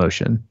in slow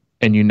motion,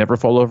 and you never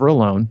fall over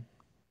alone.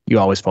 You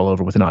always fall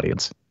over with an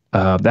audience.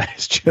 That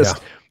is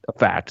just a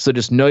fact. So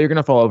just know you're going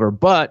to fall over.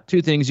 But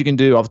 2 things you can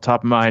do off the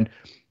top of mind.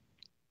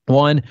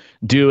 1,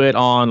 do it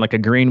on like a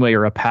greenway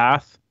or a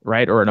path,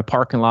 right? Or in a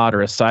parking lot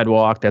or a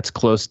sidewalk that's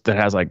close, that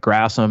has like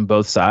grass on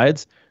both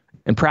sides,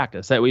 and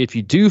practice. That way, if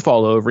you do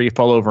fall over, you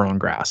fall over on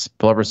grass,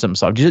 fall over something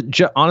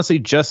soft. Honestly,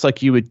 just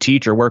like you would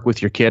teach or work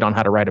with your kid on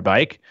how to ride a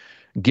bike,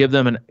 give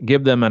them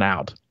an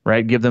out,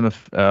 right? Give them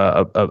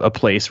a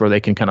place where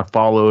they can kind of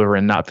fall over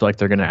and not feel like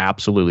they're going to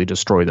absolutely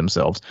destroy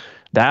themselves.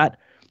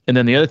 And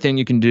then the other thing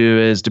you can do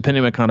is,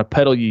 depending on what kind of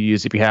pedal you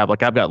use, if you have,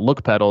 like I've got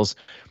Look pedals,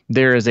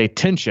 there is a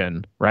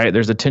tension, right?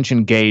 There's a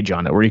tension gauge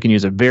on it where you can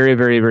use a very,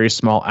 very, very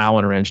small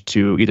Allen wrench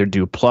to either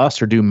do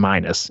plus or do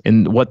minus.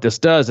 And what this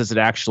does is it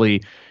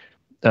actually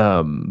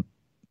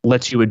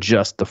lets you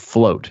adjust the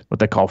float, what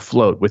they call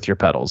float, with your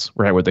pedals,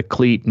 right? Where the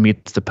cleat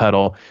meets the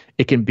pedal.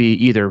 It can be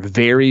either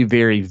very,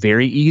 very,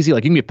 very easy,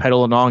 like you can be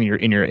pedaling along, you'll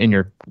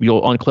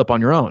unclip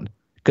on your own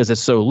because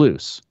it's so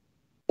loose,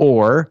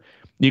 or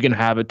you can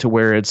have it to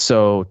where it's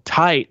so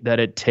tight that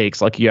it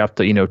takes, like you have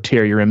to,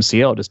 tear your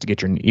MCL just to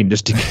get your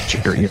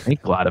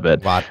ankle out of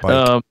it.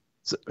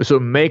 So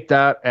make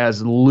that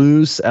as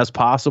loose as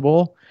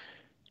possible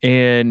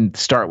and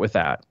start with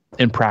that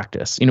and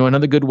practice.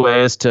 Another good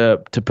way is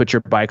to put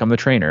your bike on the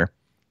trainer.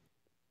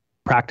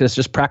 Practice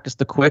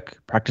the quick,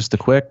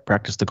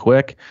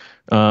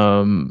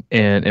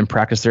 and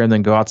practice there, and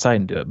then go outside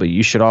and do it. But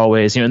you should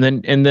always, and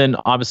then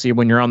obviously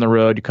when you're on the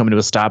road, you're coming to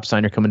a stop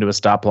sign, you're coming to a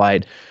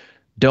stoplight,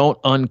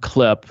 don't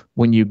unclip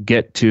when you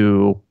get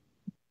to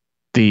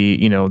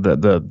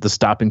the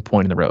stopping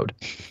point in the road.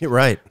 You're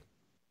right.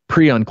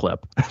 Pre-unclip.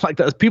 Like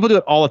that. People do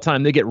it all the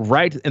time. They get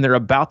right and they're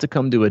about to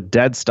come to a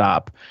dead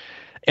stop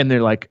and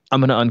they're like,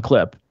 I'm going to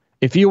unclip.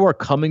 If you are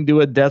coming to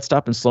a dead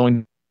stop and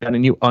slowing down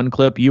and you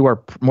unclip, you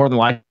are more than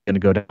likely going to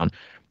go down.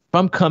 If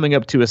I'm coming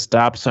up to a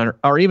stop sign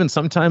or even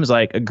sometimes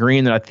like a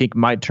green that I think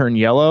might turn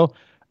yellow,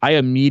 I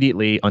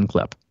immediately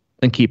unclip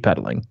and keep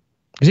pedaling.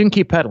 Because you can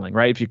keep pedaling,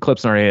 right? If you clip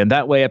somewhere, and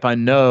that way, if I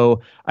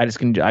know, I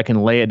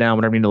can lay it down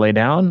whatever I need to lay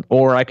down,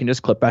 or I can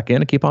just clip back in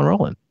and keep on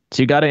rolling.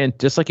 So you got to,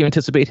 just like you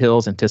anticipate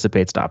hills,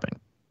 anticipate stopping.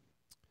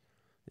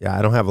 Yeah,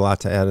 I don't have a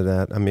lot to add to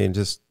that. I mean,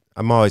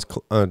 I'm always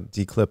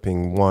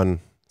declipping one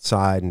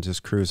side and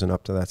just cruising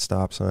up to that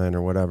stop sign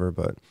or whatever.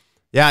 But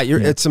yeah,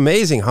 it's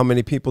amazing how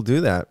many people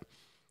do that.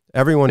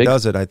 Everyone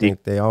does it. I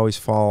think they always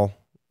fall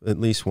at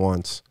least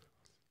once.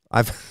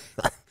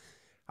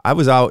 I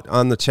was out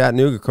on the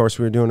Chattanooga course.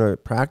 We were doing a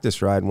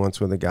practice ride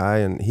once with a guy,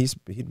 and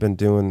he'd been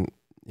doing,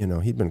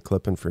 he'd been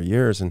clipping for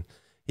years, and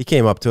he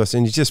came up to us,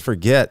 and you just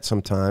forget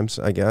sometimes,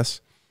 I guess.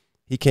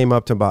 He came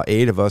up to about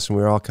 8 of us, and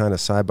we were all kind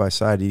of side by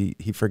side.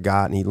 He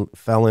forgot, and he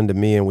fell into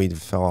me, and we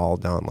fell all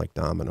down like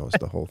dominoes,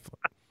 the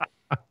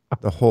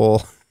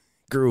whole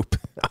group.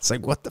 I was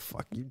like, what the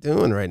fuck are you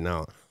doing right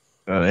now?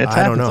 It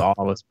happens to all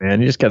of us,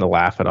 man. You just got to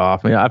laugh it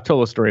off. I mean, I've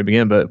told a story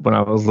again, but when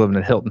I was living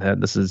in Hilton Head,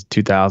 this is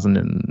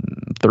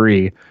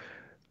 2003,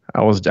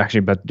 I was actually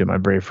about to do my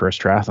very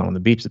first triathlon on the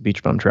beach, the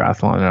Beach Bum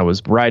Triathlon, and I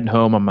was riding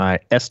home on my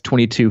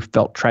S22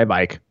 felt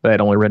tri-bike that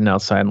I'd only ridden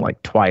outside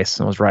like twice,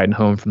 and I was riding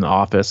home from the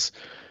office,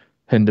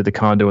 heading to the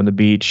condo on the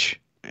beach,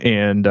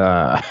 and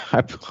I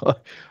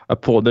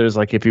pulled, there's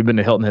like, if you've been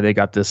to Hilton Head, they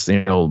got this,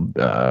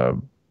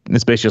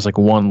 it's basically just like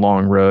one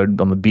long road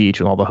on the beach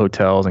with all the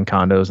hotels and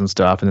condos and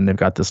stuff. And then they've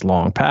got this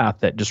long path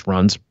that just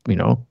runs,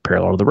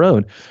 parallel to the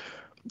road.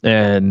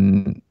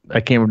 And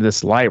I came to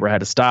this light where I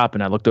had to stop,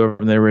 and I looked over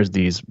and there was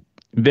these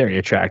very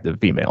attractive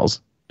females.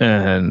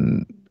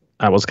 And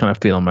I was kind of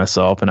feeling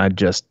myself, and I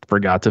just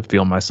forgot to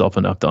feel myself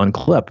enough to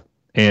unclip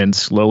and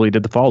slowly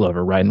did the fall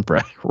over right in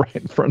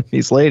front of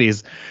these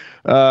ladies.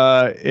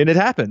 And it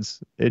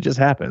happens. It just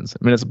happens.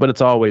 I mean,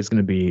 it's always going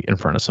to be in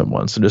front of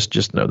someone. So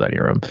just know that,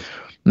 Hiram.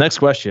 Next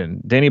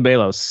question, Danny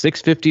Balos,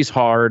 650s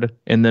hard,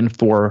 and then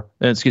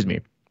excuse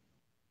me.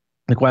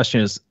 The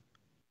question is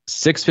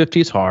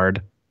 650s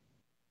hard,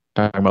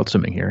 talking about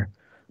swimming here,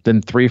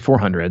 then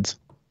 400s,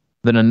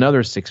 then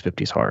another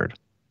 650s hard.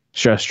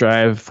 Should I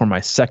strive for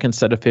my second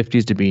set of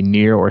 50s to be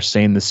near or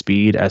same the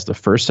speed as the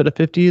first set of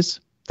 50s?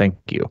 Thank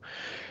you.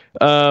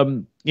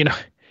 I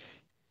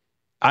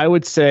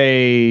would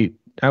say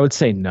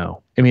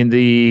no. I mean,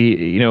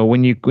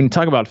 when you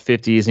talk about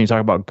 50s and you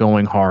talk about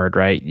going hard,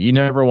 right? You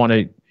never want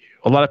to.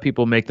 A lot of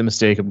people make the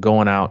mistake of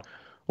going out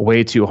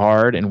way too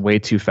hard and way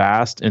too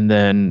fast, and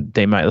then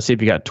they might. Let's say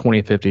if you got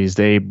 20 50s,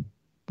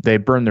 they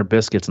burn their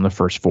biscuits in the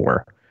first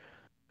 4,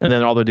 and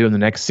then all they're doing the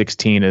next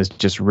 16 is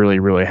just really,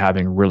 really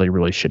having really,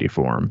 really shitty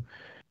form.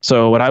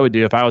 So what I would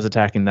do if I was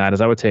attacking that is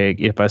I would take,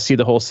 if I see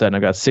the whole set and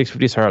I've got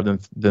 650s hard,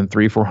 then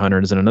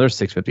 400s and another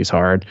 650s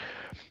hard.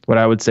 What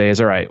I would say is,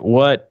 all right,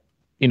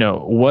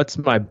 what's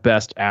my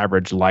best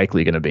average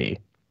likely going to be?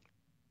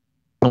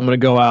 I'm going to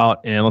go out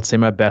and let's say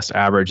my best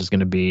average is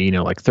going to be,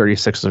 like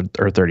 36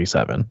 or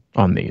 37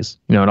 on these,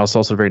 and it's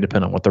also very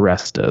dependent on what the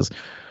rest is.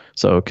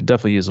 So could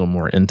definitely use a little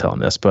more intel on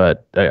this,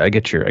 but I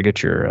get your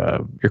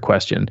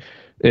question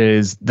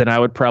is then I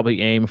would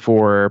probably aim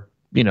for,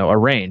 a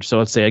range. So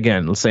let's say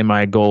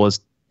my goal is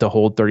to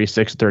hold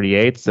 36,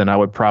 38s, then I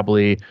would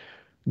probably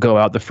go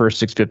out the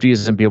first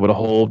 650s and be able to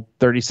hold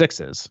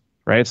 36s.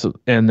 Right. So,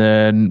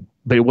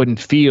 but it would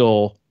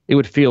feel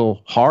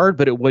hard,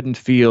 but it wouldn't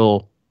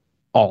feel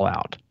all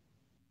out.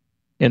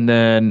 And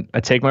then I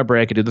take my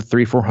break. I do the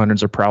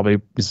 400s are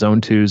probably zone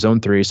 2, zone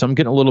 3. So I'm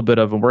getting a little bit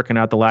of, I'm working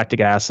out the lactic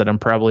acid. I'm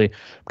probably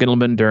getting a little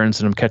bit of endurance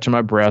and I'm catching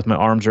my breath. My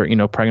arms are, probably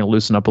going to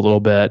loosen up a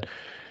little bit.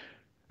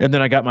 And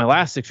then I got my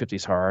last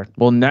 650s hard.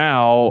 Well,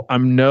 now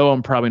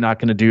I'm probably not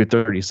going to do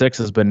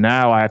 36s, but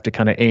now I have to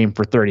kind of aim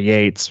for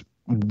 38s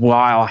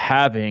while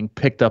having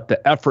picked up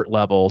the effort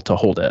level to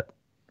hold it.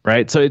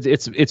 Right. So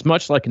it's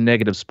much like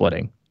negative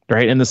splitting.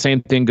 Right. And the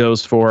same thing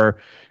goes for,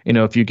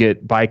 if you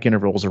get bike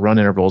intervals or run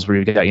intervals where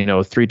you get,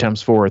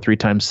 3x4,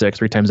 3x6,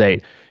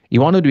 3x8, you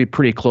want them to be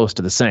pretty close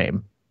to the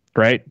same.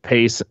 Right.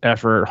 Pace,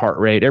 effort, heart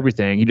rate,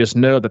 everything. You just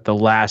know that the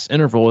last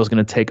interval is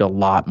going to take a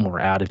lot more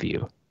out of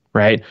you.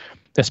 Right.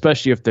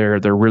 Especially if they're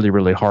really,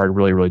 really hard,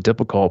 really, really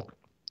difficult.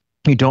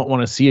 You don't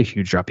want to see a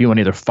huge drop. You want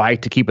to either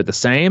fight to keep it the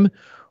same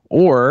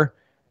or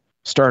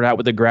start out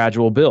with a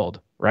gradual build.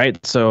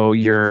 Right. So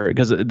you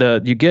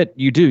get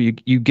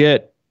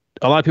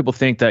a lot of people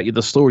think that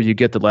the slower you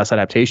get, the less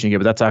adaptation you get,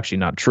 but that's actually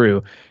not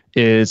true.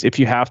 Is if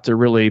you have to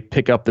really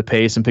pick up the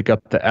pace and pick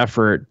up the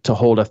effort to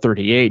hold a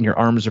 38 and your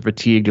arms are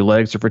fatigued, your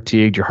legs are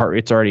fatigued, your heart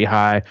rate's already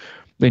high,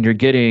 then you're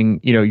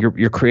getting,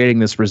 you're creating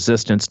this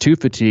resistance to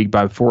fatigue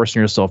by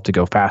forcing yourself to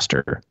go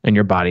faster, and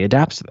your body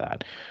adapts to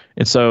that.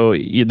 And so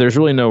there's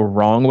really no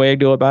wrong way to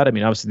go about it. I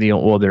mean, obviously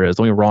there is.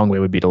 The only wrong way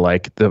would be to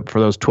for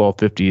those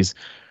 1250s,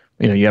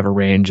 you have a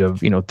range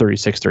of,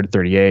 36, 30,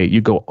 38. You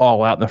go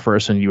all out in the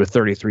first and you were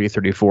 33,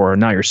 34.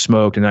 Now you're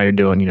smoked, and now you're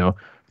doing,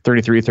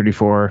 33,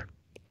 34,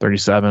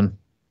 37,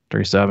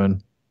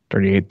 37,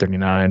 38,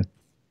 39.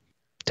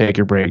 Take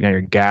your break. Now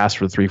you're gassed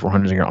for the 400s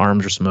and your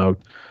arms are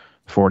smoked.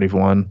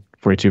 41,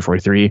 42,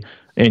 43,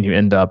 and you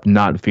end up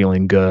not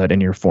feeling good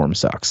and your form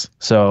sucks.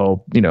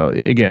 So,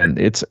 again,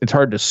 it's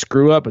hard to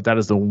screw up, but that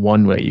is the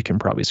one way you can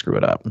probably screw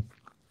it up.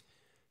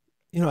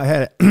 I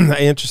had an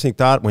interesting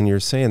thought when you were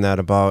saying that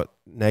about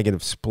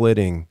negative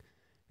splitting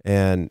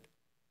and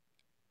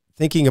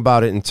thinking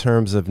about it in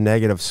terms of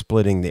negative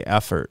splitting the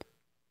effort,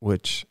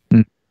 which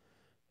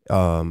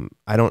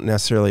I don't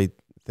necessarily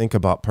think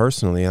about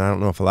personally, and I don't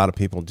know if a lot of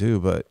people do,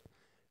 but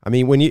I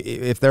mean,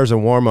 if there's a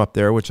warm up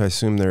there, which I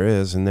assume there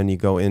is, and then you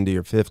go into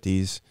your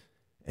 50s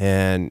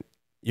and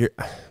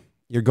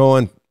you're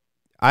going,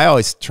 I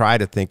always try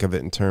to think of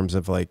it in terms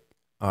of like,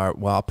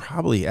 I'll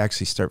probably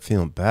actually start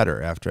feeling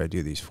better after I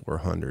do these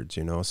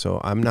 400s,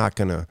 so I'm not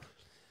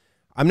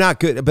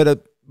good,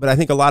 but I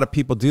think a lot of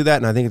people do that.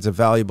 And I think it's a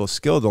valuable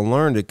skill to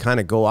learn, to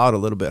kind of go out a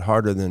little bit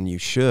harder than you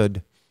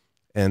should,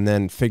 and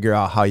then figure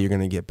out how you're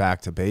going to get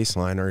back to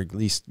baseline, or at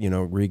least,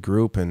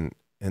 regroup.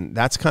 And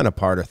that's kind of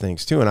part of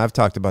things too. And I've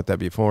talked about that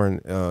before.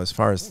 And as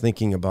far as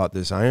thinking about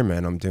this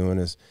Ironman I'm doing,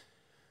 is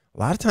a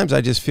lot of times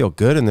I just feel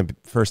good in the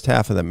first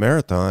half of the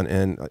marathon.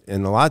 And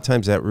a lot of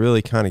times that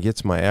really kind of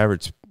gets my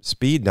average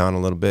speed down a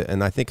little bit.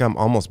 And I think I'm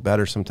almost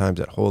better sometimes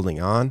at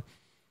holding on.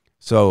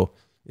 So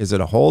is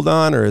it a hold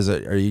on, or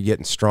are you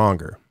getting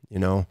stronger,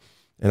 And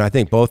I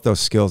think both those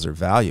skills are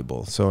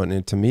valuable. So,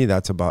 and to me,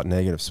 that's about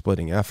negative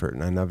splitting effort.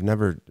 And I've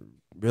never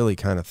really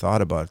kind of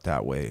thought about it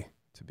that way,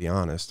 to be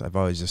honest. I've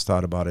always just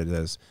thought about it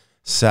as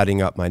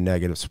setting up my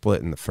negative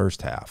split in the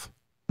first half.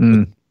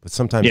 But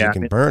sometimes you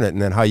can burn it,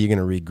 and then how are you going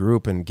to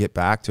regroup and get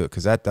back to it?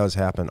 Because that does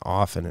happen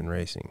often in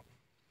racing.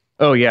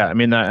 Oh, yeah. I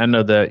mean, I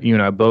know that you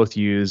and I both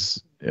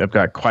I've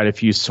got quite a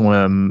few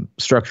swim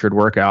structured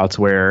workouts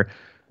where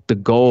the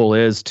goal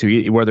is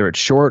to, whether it's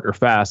short or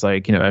fast,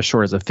 like, as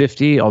short as a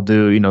 50, I'll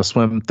do,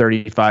 swim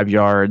 35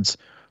 yards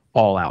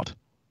all out.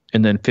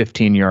 and then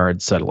 15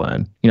 yards settle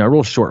in, a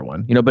real short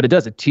one, but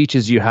it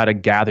teaches you how to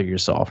gather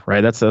yourself,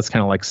 right? That's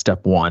kind of like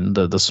step one,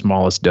 the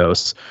smallest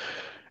dose.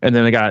 And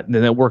then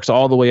it works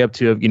all the way up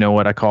to,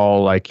 what I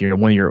call like,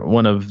 when you're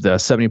one of the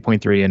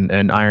 70.3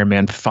 and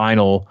Ironman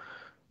final,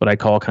 what I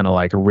call kind of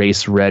like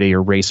race ready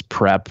or race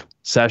prep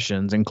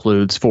sessions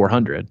includes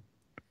 400,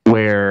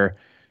 where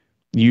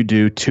you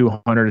do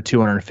 200 to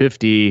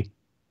 250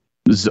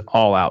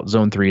 all out,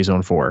 zone 3,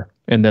 zone 4.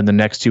 And then the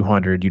next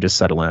 200, you just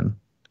settle in.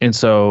 And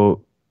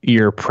so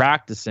you're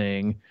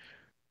practicing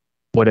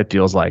what it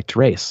feels like to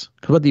race.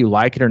 Because whether you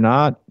like it or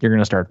not, you're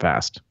going to start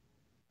fast.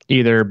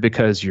 Either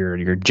because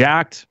you're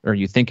jacked, or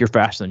you think you're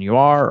faster than you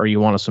are, or you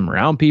want to swim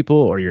around people,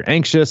 or you're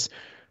anxious,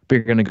 but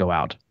you're going to go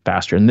out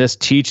faster. And this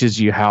teaches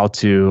you how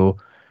to,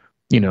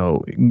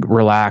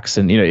 relax.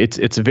 And,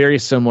 it's very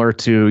similar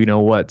to,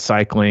 what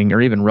cycling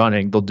or even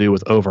running they'll do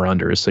with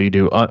over-unders. So you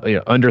do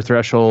under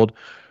threshold,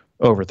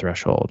 over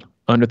threshold,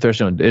 under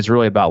threshold. It's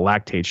really about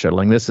lactate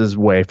shuttling. This is a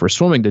way for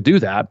swimming to do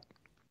that.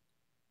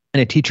 And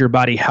to teach your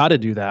body how to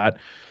do that,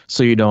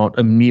 so you don't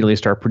immediately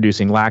start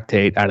producing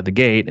lactate out of the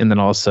gate, and then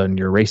all of a sudden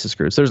your race is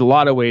screwed. So there's a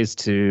lot of ways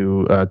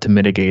to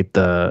mitigate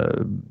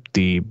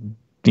the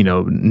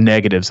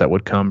negatives that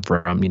would come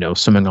from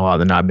swimming a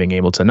lot and not being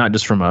able to, not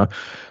just from a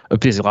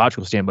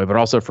physiological standpoint, but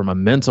also from a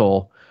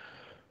mental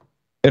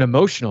and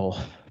emotional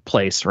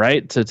place,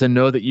 right? To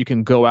know that you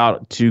can go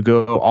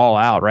all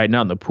out right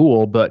now in the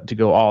pool, but to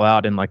go all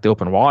out in like the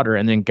open water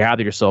and then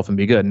gather yourself and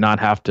be good, not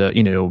have to,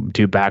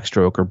 do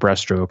backstroke or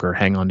breaststroke or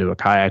hang onto a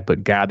kayak,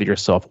 but gather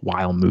yourself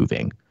while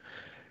moving,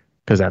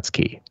 because that's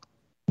key.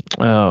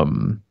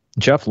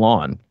 Jeff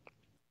Lawn,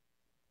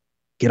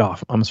 get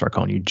off. I'm gonna start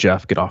calling you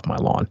Jeff. Get off my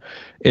lawn.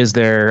 Is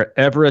there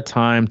ever a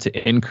time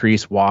to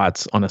increase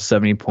watts on a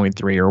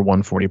 70.3 or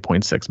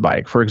 140.6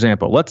 bike? For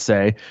example, let's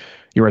say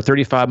you are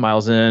 35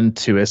 miles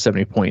into a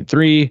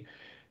 70.3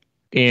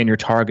 and your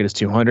target is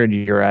 200.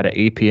 You're at an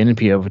AP and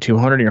NP of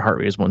 200 and your heart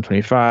rate is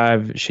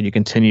 125. Should you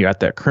continue at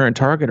that current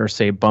target, or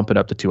say bump it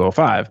up to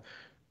 205?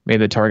 Maybe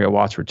the target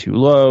watts were too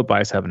low,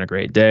 bike's having a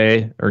great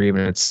day, or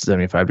even it's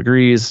 75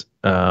 degrees.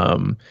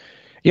 Yeah,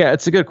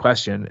 it's a good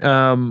question.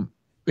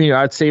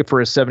 I'd say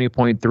for a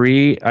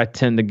 70.3, I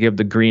tend to give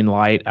the green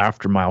light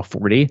after mile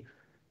 40,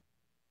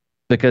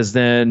 because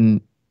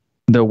then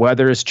the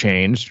weather has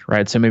changed,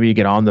 right? So maybe you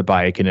get on the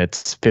bike and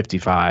it's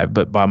 55,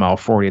 but by mile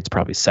 40, it's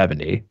probably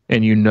 70,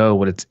 and you know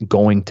what it's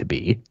going to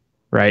be,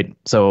 right?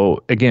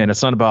 So again,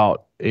 it's not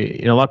about,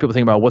 a lot of people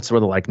think about what's the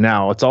weather like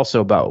now. It's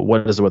also about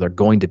what is the weather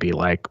going to be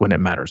like when it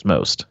matters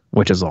most,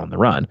 which is on the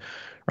run,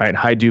 right?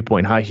 High dew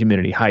point, high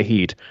humidity, high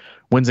heat.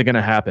 When's it going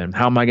to happen?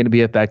 How am I going to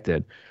be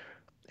affected?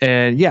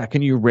 And yeah,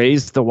 can you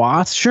raise the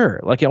watts? Sure.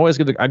 Like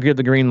I give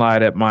the green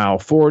light at mile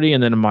 40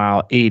 and then a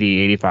mile 80,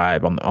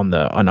 85 on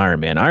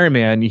Ironman.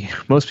 Ironman,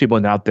 most people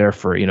are out there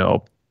for, 4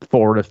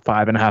 to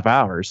 5.5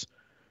 hours.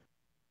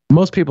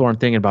 Most people aren't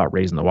thinking about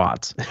raising the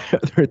watts.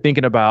 They're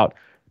thinking about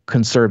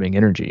conserving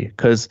energy,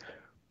 because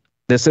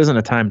this isn't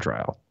a time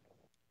trial.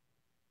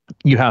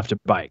 You have to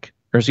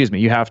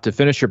you have to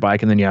finish your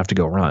bike and then you have to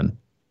go run.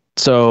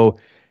 So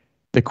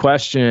the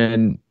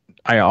question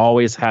I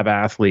always have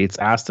athletes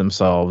ask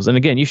themselves, and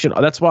again,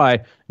 that's why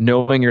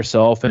knowing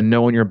yourself and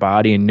knowing your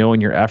body and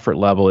knowing your effort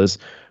level is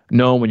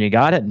knowing when you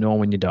got it, knowing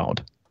when you don't.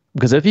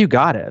 Because if you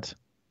got it,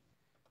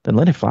 then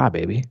let it fly,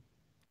 baby.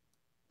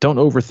 Don't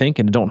overthink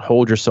and don't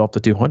hold yourself to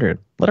 200.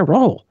 Let it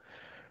roll.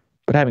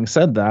 But having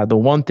said that, the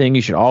one thing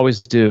you should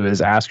always do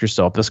is ask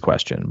yourself this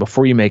question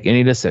before you make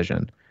any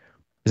decision.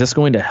 Is this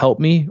going to help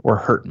me or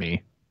hurt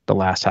me the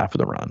last half of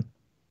the run?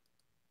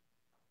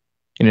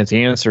 And if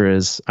the answer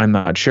is, I'm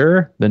not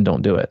sure, then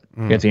don't do it.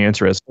 If the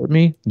answer is, hurt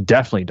me,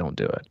 definitely don't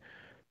do it.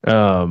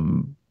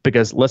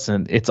 Because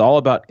listen, it's all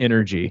about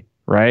energy,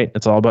 right?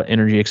 It's all about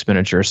energy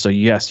expenditure. So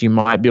yes, you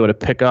might be able to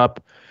pick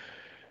up,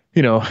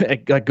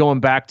 like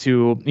going back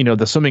to,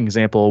 the swimming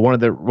example, one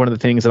of the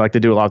things I like to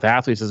do a lot with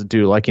athletes is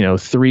do like,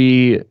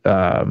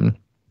 325s,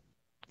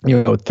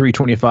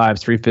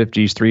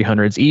 350s,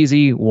 300s,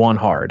 easy, one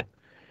hard.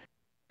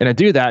 And I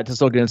do that to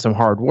still get in some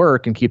hard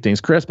work and keep things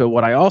crisp. But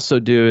what I also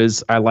do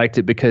is I liked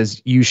it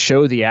because you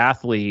show the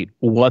athlete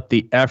what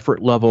the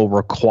effort level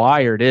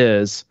required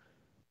is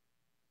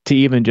to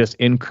even just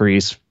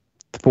increase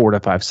 4 to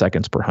 5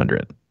 seconds per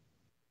 100.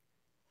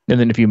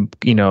 And then if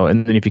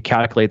you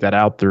calculate that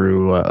out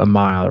through a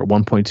mile or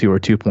 1.2 or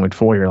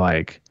 2.4, you're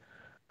like,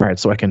 all right,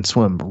 so I can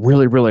swim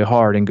really, really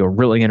hard and go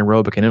really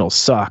anaerobic and it'll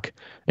suck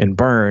and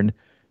burn.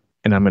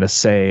 And I'm going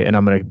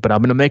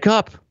to make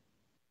up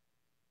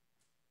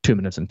 2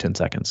 minutes and 10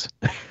 seconds.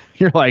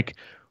 You're like,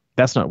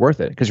 that's not worth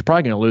it, because you're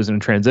probably going to lose in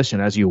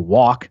transition as you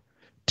walk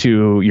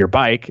to your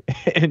bike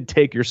and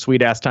take your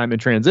sweet ass time in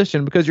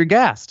transition because you're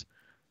gassed.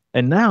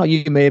 And now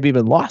you may have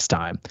even lost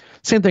time.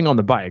 Same thing on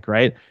the bike,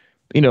 right?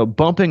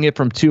 Bumping it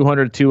from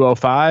 200 to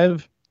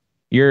 205,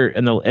 you're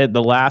in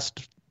the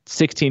last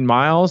 16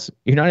 miles,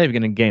 you're not even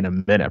going to gain a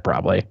minute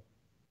probably.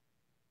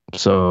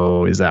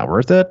 So is that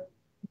worth it?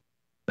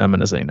 I'm going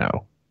to say no.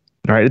 All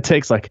right. It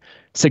takes like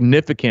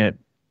significant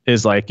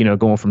is like,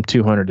 going from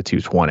 200 to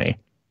 220,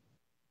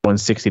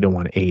 160 to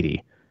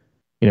 180.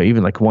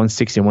 even like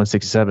 160 and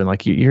 167,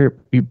 like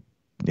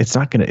it's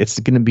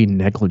going to be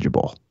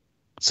negligible.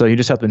 So you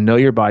just have to know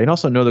your body and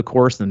also know the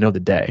course and know the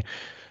day.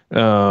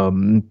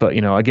 But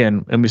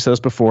again, and we said this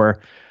before,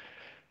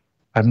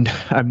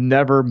 I've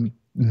never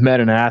met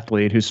an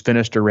athlete who's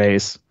finished a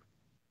race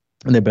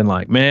and they've been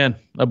like, man,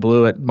 I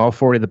blew it. All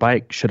 40 of the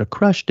bike, should have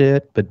crushed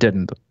it, but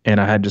didn't. And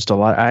I had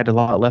a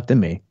lot left in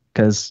me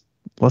because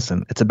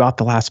listen, it's about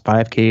the last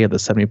 5K of the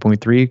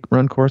 70.3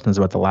 run course and it's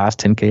about the last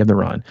 10K of the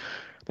run.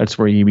 That's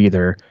where you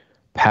either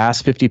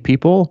pass 50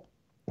 people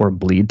or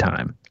bleed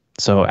time.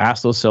 So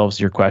ask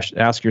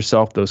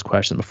yourself those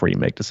questions before you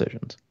make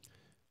decisions.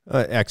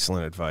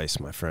 Excellent advice,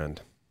 my friend.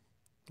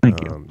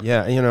 Thank you.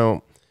 Yeah,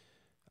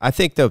 I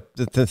think the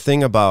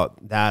thing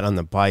about that on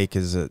the bike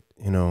is that,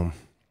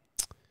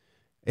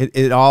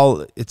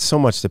 it's so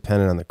much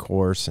dependent on the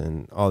course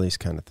and all these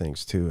kind of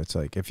things too. It's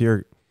like if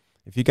you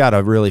got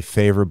a really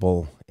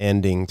favorable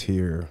ending to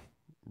your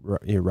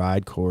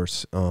ride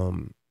course,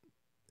 and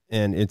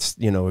it's,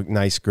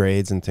 nice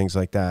grades and things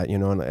like that,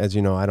 and as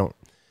you know, I don't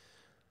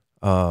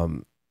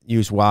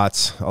use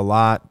watts a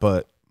lot,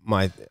 but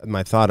my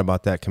thought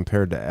about that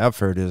compared to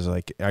effort is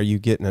like, are you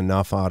getting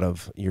enough out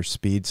of your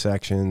speed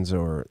sections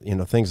or,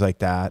 things like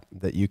that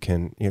you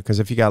can, because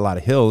if you got a lot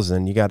of hills,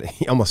 then you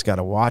almost got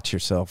to watch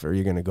yourself or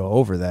you're going to go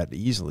over that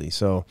easily.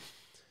 So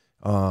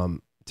to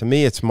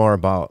me, it's more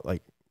about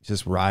like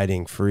just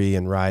riding free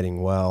and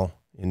riding well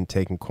and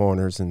taking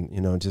corners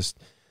and, just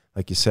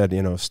like you said,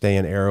 stay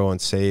in arrow and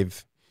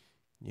save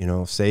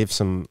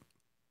some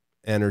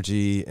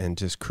energy and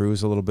just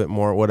cruise a little bit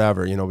more,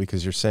 whatever,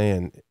 because you're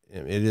saying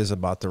it is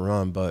about the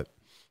run, but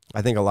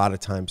I think a lot of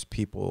times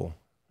people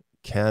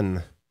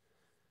can,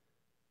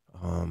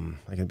 I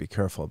gotta be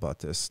careful about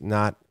this,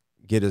 not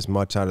get as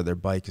much out of their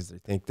bike as they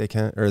think they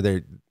can, or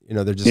they're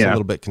just a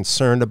little bit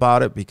concerned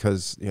about it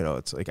because,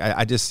 it's like,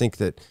 I just think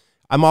that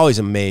I'm always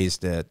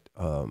amazed at,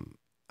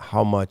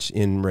 how much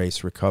in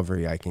race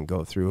recovery I can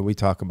go through. And we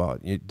talk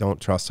about, you don't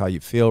trust how you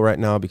feel right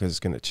now because it's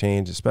going to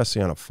change,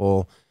 especially on a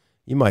full.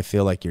 You might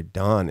feel like you're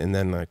done, and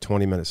then like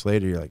 20 minutes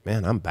later, you're like,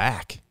 man, I'm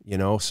back,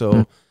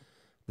 So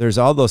there's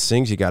all those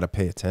things you got to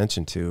pay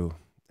attention to.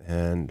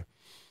 And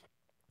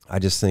I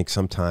just think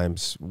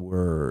sometimes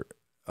we're,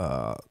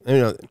 I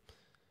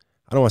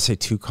don't want to say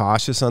too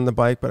cautious on the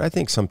bike, but I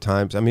think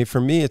sometimes, for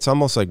me, it's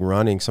almost like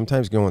running.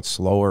 Sometimes going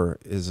slower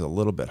is a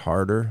little bit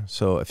harder.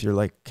 So if you're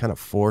like kind of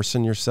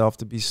forcing yourself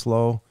to be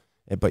slow,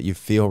 but you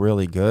feel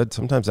really good,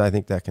 sometimes I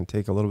think that can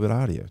take a little bit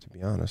out of you, to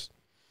be honest.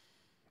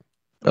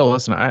 Oh,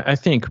 listen, I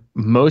think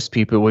most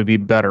people would be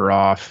better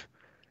off,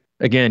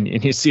 again,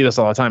 and you see this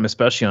all the time,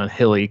 especially on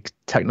hilly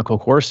technical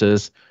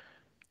courses,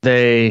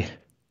 they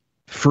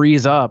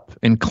freeze up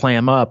and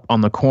clam up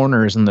on the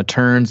corners and the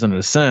turns and the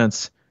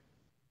descents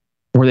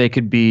where they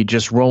could be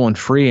just rolling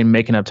free and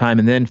making up time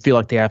and then feel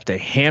like they have to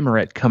hammer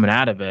it coming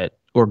out of it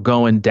or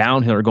going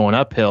downhill or going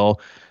uphill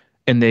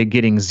and they're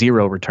getting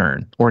zero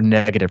return or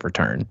negative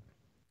return.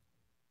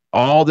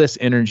 All this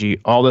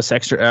energy, all this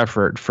extra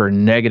effort for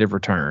negative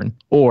return,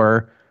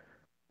 or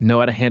know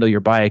how to handle your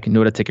bike, know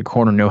how to take a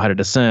corner, know how to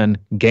descend,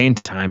 gain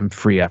time,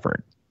 free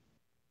effort.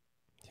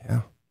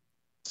 Yeah.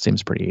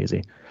 Seems pretty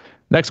easy.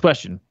 Next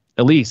question.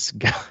 Ellyse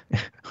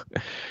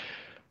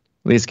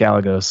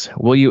Gallegos,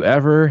 will you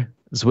ever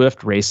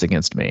Zwift race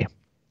against me?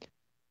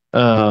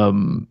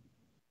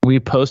 We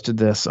posted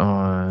this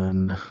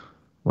on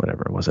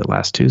whatever was it,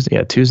 last Tuesday?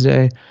 Yeah,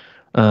 Tuesday.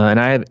 And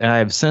I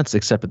have since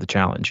accepted the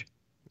challenge.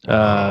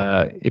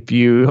 If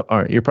you're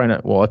probably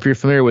not, well, if you're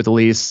familiar with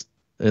Ellyse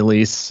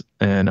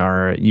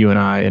and you and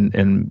I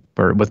and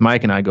or with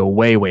Mike and I go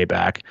way, way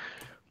back.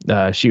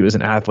 She was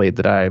an athlete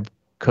that I've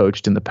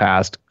coached in the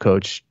past,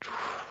 coached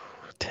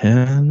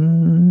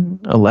 10,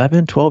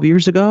 11, 12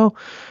 years ago.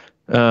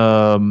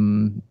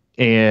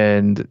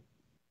 And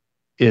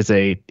is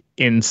a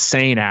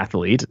insane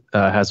athlete,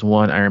 has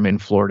won Ironman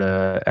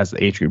Florida as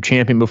the age group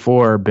champion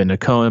before, been to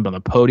Kona, been on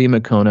the podium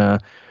at Kona,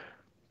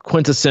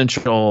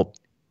 quintessential,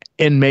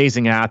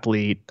 amazing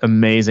athlete,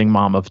 amazing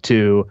mom of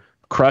two,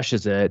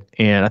 crushes it.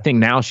 And I think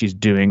now she's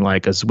doing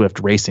like a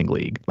Zwift racing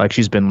league. Like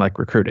she's been like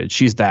recruited.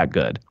 She's that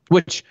good,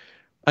 which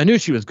I knew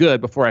she was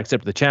good before I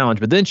accepted the challenge,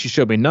 but then she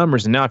showed me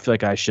numbers and now I feel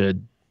like I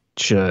should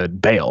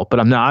bail, but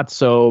I'm not.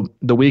 So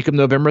the week of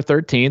November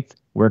 13th,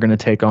 I'm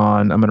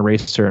going to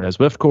race her in a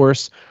Zwift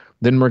course.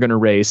 Then we're going to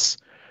race.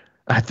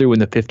 I threw in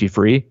the 50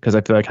 free because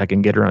I feel like I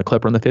can get her on a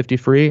clipper on the 50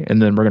 free.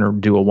 And then we're going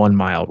to do a 1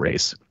 mile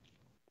race,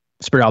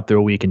 spread out through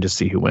a week and just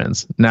see who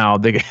wins. Now,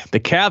 the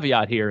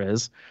caveat here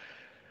is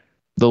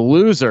the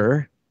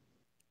loser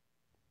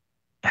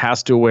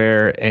has to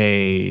wear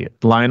a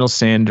Lionel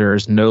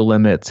Sanders No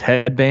Limits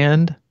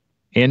headband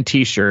and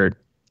t-shirt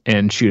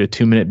and shoot a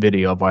 2-minute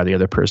video of why the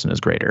other person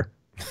is greater.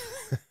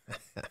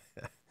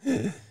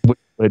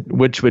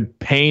 Which would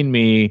pain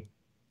me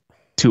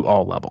to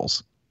all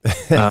levels.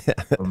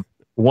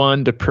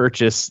 One, to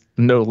purchase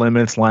No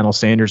Limits Lionel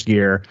Sanders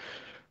gear,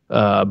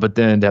 but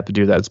then to have to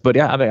do that. But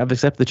yeah, I've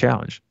accepted the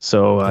challenge.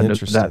 So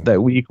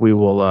that week we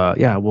will.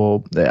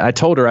 I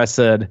told her, I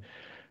said,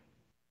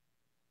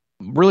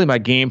 really my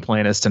game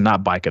plan is to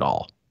not bike at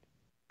all.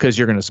 because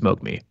you're going to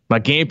smoke me. My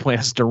game plan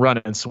is to run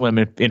and swim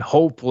and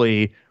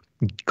hopefully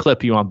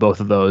clip you on both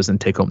of those and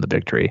take home the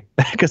victory.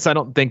 Because I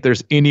don't think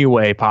there's any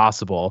way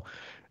possible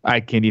I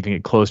can't even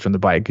get close from the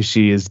bike, because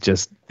she is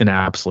just an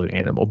absolute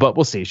animal. But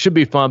we'll see. Should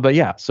be fun. But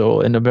yeah,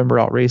 so in November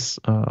I'll race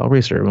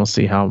her, and we'll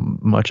see how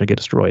much I get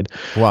destroyed.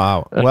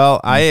 Wow.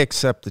 Well, I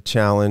accept the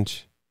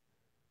challenge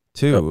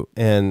too,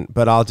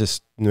 but I'll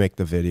just make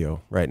the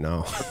video right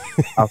now.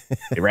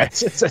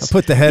 Right. I'll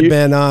put the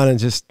headband on and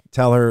just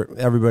tell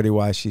everybody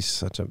why she's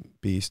such a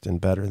beast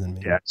and better than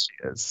me. Yeah, she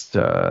is.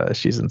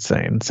 She's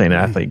insane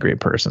athlete,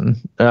 great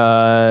person.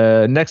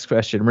 Next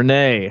question,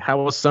 Renee,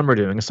 how was Summer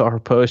doing? I saw her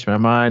post. My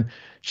mind,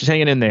 she's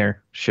hanging in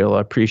there. She'll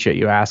appreciate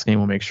you asking.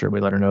 We'll make sure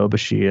we let her know,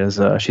 but she is.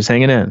 She's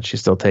hanging in. She's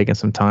still taking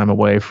some time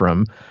away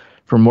from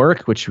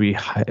work, which we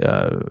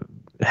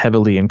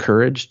heavily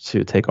encourage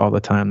to take all the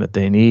time that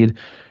they need.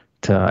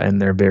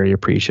 And they're very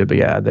appreciative. But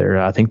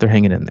yeah, I think they're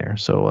hanging in there.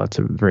 So that's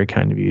very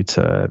kind of you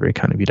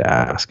to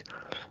ask.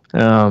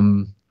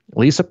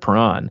 Lisa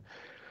Prawn,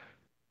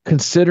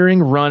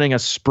 considering running a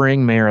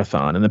spring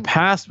marathon. In the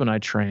past, when I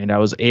trained, I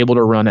was able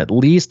to run at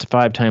least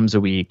 5 times a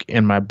week,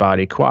 and my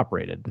body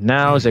cooperated.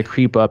 Now, as I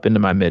creep up into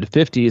my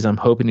mid-50s, I'm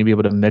hoping to be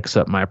able to mix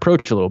up my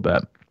approach a little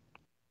bit.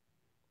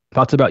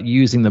 Thoughts about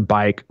using the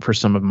bike for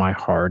some of my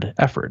hard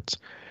efforts.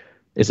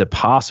 Is it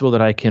possible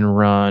that I can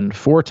run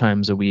 4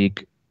 times a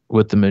week,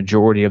 with the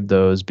majority of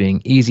those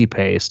being easy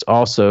paced?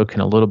 Also,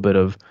 can a little bit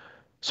of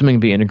swimming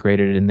be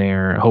integrated in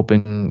there?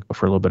 Hoping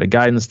for a little bit of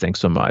guidance. Thanks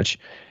so much.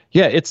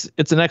 Yeah, it's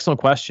an excellent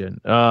question,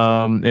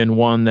 and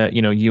one that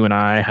you and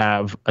I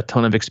have a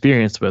ton of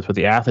experience with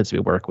the athletes we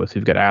work with.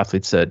 We've got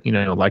athletes that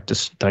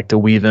like to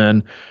weave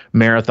in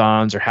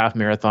marathons or half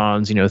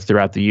marathons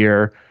throughout the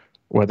year,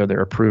 whether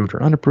they're approved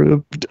or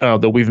unapproved.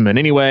 They'll weave them in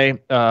anyway,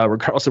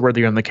 regardless of where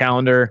they're on the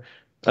calendar.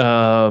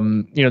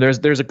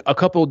 There's a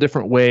couple of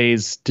different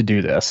ways to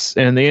do this,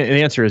 and the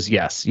answer is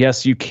yes.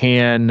 You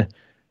can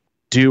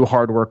do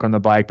hard work on the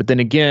bike, but then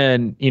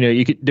again,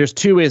 there's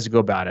 2 ways to go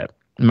about it,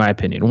 in my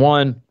opinion.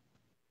 One,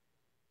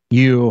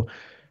 you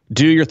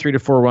do your 3 to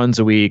 4 runs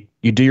a week,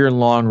 you do your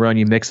long run,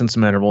 you mix in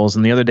some intervals,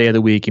 and the other day of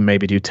the week you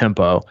maybe do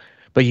tempo,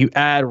 but you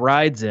add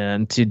rides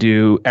in to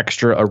do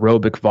extra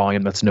aerobic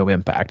volume that's no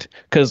impact.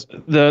 Because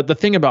the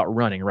thing about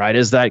running, right,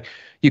 is that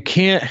we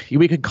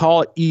could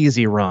call it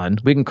easy run,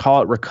 we can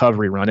call it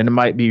recovery run, and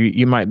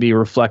you might be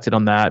reflected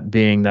on that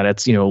being that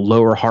it's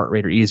lower heart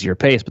rate or easier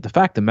pace. But the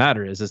fact of the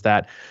matter is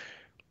that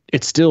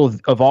it's still,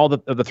 of all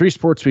the 3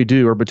 sports we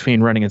do, or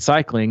between running and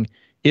cycling,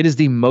 it is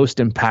the most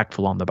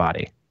impactful on the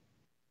body.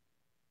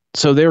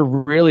 So there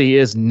really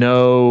is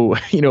no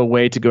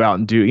way to go out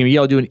and do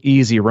you'll do an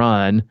easy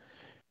run,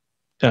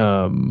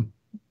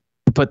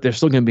 but there's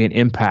still going to be an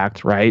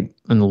impact, right,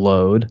 and the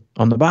load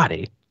on the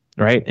body,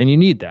 right, and you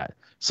need that.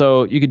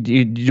 So you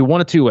do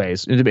one of 2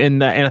 ways,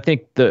 and I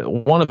think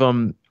one of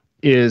them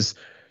is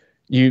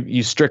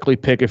you strictly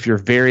pick if you're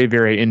very,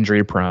 very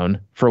injury prone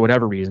for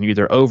whatever reason. You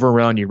either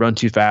overrun, you run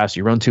too fast,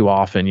 you run too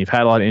often, you've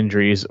had a lot of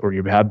injuries, or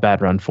you have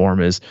bad run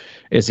form. Is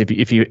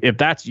if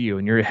that's you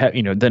and you're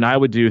then I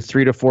would do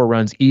 3 to 4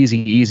 runs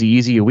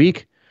easy a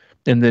week,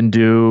 and then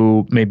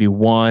do maybe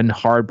 1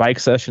 hard bike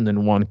session,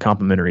 then 1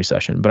 complementary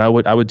session. But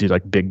I would do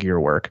like big gear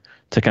work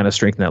to kind of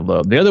strengthen that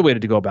load. The other way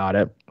to go about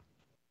it,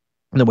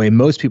 and the way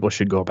most people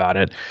should go about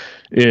it,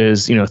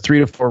 is 3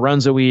 to 4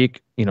 runs a week,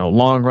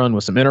 long run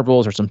with some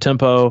intervals or some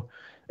tempo.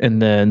 And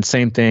then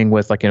same thing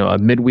with a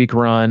midweek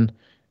run,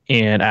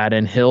 and add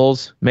in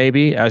hills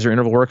maybe as your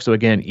interval work. So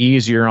again,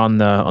 easier on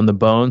the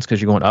bones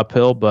because you're going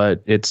uphill,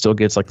 but it still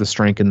gets like the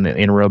strength and the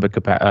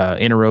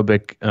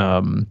anaerobic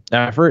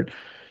effort.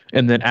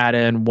 And then add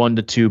in 1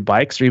 to 2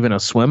 bikes or even a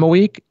swim a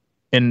week,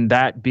 and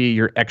that be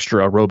your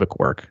extra aerobic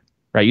work,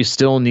 right? You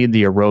still need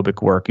the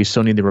aerobic work. You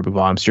still need the aerobic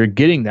volume. So you're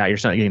getting that. You're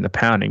not getting the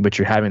pounding, but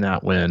you're having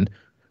that when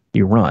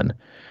you run.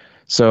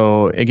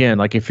 So again,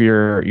 like if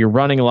you're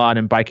running a lot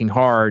and biking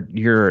hard,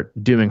 you're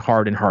doing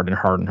hard and hard and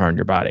hard and hard on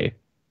your body,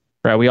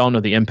 right? We all know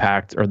the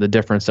impact or the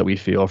difference that we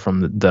feel from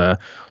the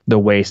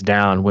waist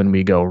down when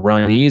we go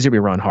run easy, we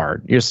run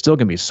hard. You're still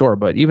going to be sore,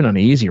 but even on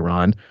an easy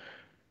run,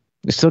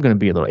 it's still going to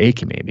be a little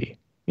achy maybe.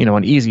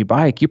 An easy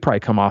bike, you probably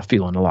come off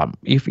feeling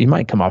you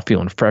might come off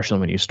feeling fresher than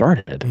when you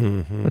started.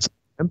 Mm-hmm. That's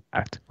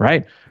impact,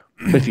 right?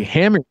 But if you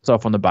hammer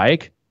yourself on the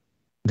bike,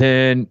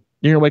 then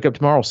you're going to wake up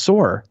tomorrow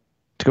sore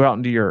to go out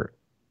and do your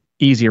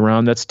easy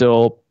run that's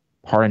still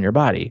hard on your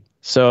body.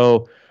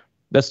 So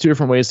that's 2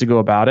 different ways to go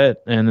about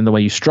it. And then the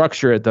way you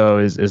structure it, though,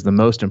 is the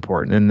most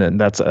important. And then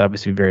that's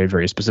obviously very,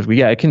 very specific.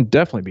 Yeah, it can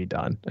definitely be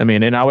done. I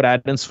mean, and I would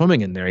add in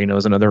swimming in there,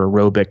 as another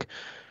aerobic,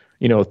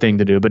 thing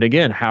to do. But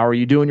again, how are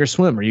you doing your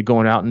swim? Are you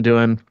going out and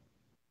doing,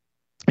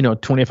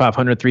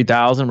 2,500,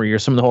 3,000 where you're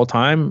swimming the whole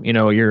time?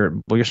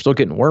 You're still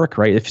getting work,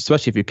 right?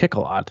 Especially if you kick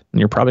a lot, and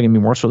you're probably gonna be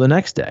more so the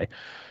next day.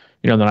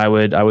 Then I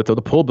would throw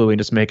the pull buoy and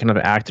just make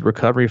another active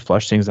recovery,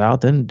 flush things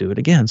out, then do it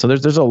again. So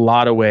there's a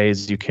lot of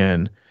ways you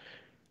can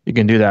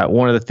do that.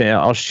 One of the things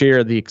I'll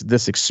share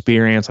this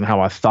experience and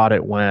how I thought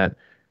it went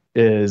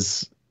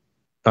is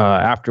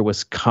after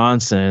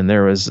Wisconsin,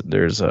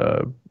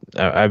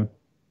 I've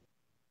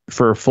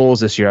for fulls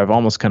this year, I've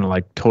almost kind of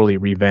like totally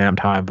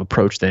revamped how I've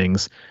approached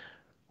things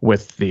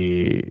with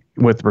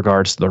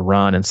regards to the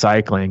run and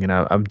cycling, and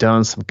I've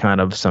done some kind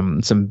of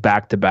some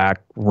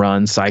back-to-back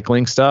run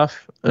cycling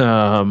stuff.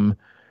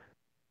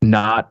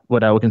 Not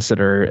what I would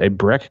consider a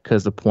brick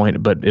because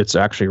but it's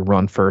actually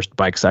run first,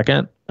 bike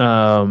second.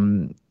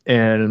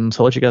 And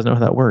so I'll let you guys know how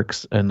that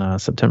works in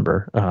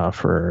September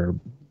for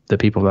the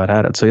people that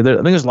had it. So I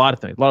think there's a lot of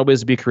things, a lot of ways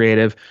to be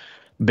creative.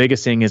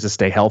 Biggest thing is to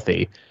stay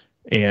healthy.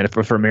 And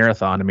for a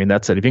marathon, I mean,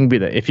 that's it.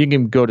 If you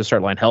can go to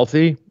start line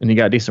healthy and you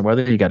got decent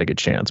weather, you got a good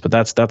chance. But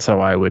that's how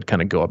I would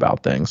kind of go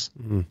about things.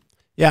 Mm-hmm.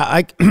 Yeah,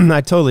 I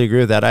totally agree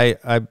with that.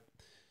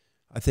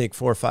 I think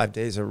 4 or 5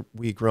 days a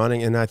week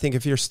running, and I think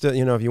if you're still,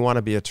 if you want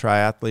to be a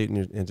triathlete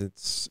and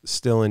it's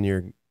still in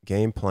your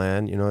game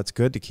plan, it's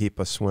good to keep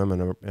a swim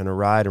and a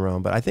ride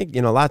around. But I think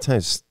a lot of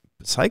times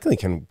cycling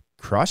can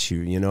crush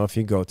you, if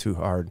you go too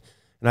hard.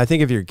 And I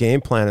think if your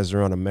game plan is to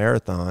run a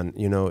marathon,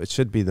 it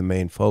should be the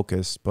main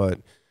focus.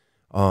 But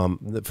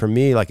for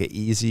me, like an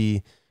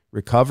easy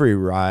recovery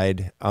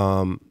ride,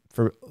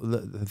 for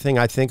the thing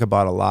I think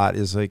about a lot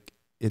is like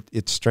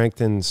it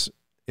strengthens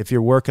if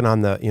you're working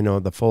on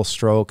the full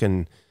stroke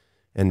and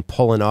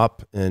pulling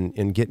up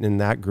and getting in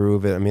that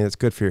groove. I mean, it's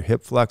good for your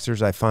hip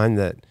flexors. I find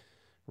that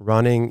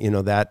running,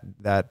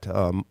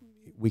 that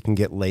we can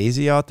get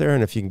lazy out there,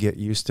 and if you can get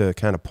used to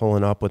kind of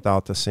pulling up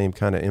without the same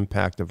kind of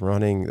impact of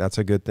running, that's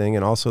a good thing.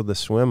 And also the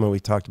swim, and we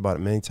talked about it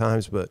many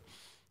times, but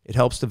it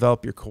helps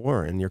develop your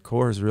core, and your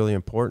core is really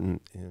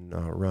important in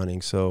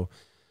running. So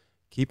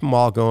keep them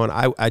all going.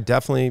 I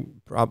definitely,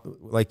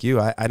 like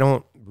you, I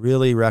don't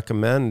really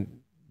recommend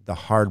the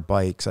hard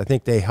bikes. I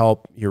think they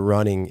help your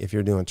running if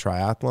you're doing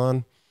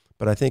triathlon,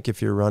 but I think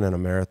if you're running a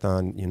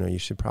marathon, you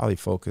should probably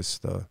focus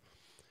the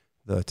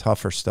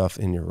tougher stuff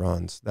in your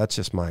runs. That's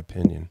just my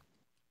opinion.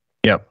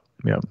 Yep,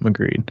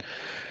 agreed.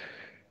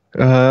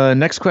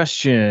 Next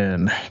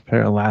question,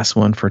 our last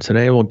one for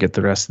today. We'll get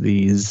the rest of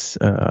these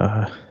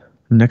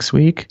next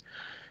week.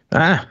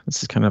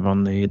 This is kind of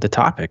on the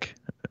topic.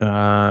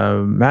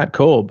 Matt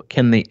Kolb,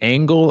 can the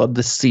angle of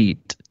the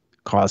seat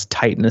cause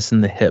tightness in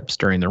the hips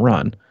during the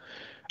run?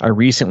 I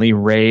recently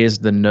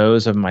raised the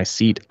nose of my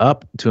seat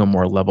up to a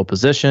more level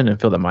position and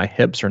feel that my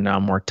hips are now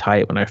more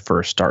tight when I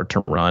first start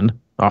to run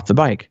off the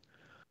bike.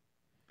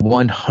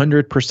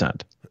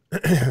 100%.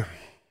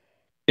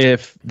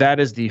 If that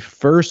is the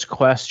first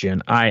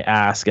question I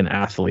ask an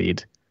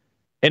athlete,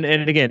 and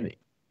again,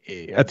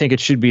 I think it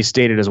should be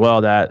stated as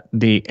well that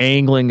the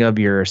angling of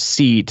your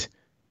seat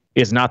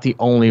is not the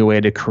only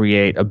way to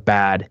create a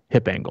bad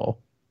hip angle,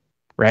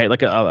 right?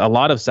 Like a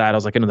lot of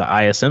saddles, like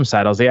the ISM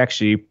saddles, they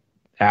actually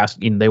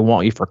they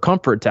want you for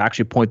comfort to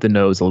actually point the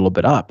nose a little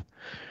bit up.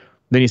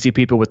 Then you see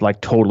people with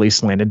like totally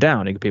slanted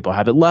down. People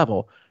have it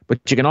level, but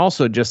you can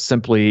also just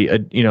simply,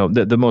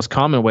 the most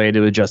common way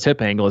to adjust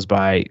hip angle is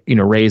by,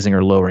 raising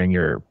or lowering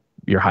your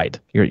height,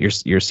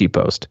 your seat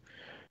post.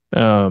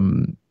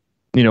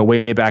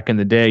 Way back in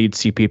the day, you'd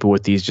see people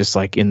with these just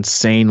like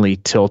insanely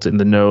tilted in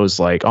the nose,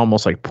 like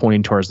almost like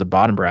pointing towards the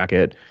bottom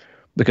bracket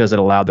because it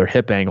allowed their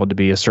hip angle to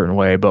be a certain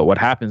way. But what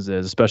happens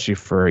is, especially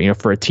for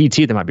a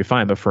TT, that might be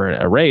fine, but for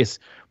a race,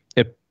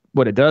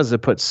 what it does is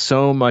it puts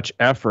so much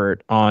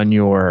effort on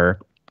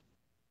your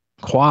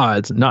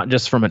quads, not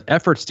just from an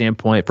effort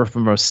standpoint, but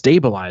from a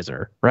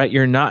stabilizer, right?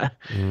 You're not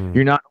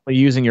only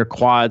using your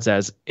quads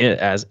as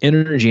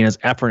energy and as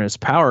effort and as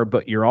power,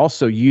 but you're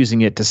also using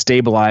it to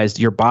stabilize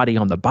your body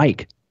on the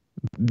bike,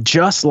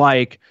 just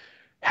like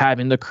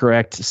having the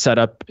correct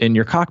setup in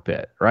your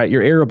cockpit, right?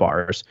 Your aero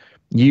bars.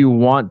 You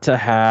want to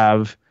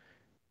have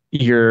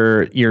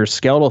your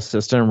skeletal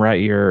system,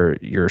 right?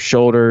 Your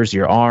shoulders,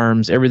 your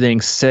arms, everything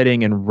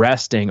sitting and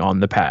resting on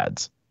the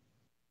pads,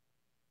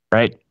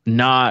 right?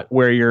 Not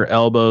where your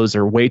elbows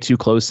are way too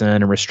close in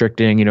and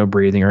restricting,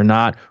 breathing, or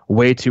not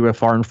way too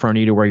far in front of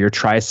you to where your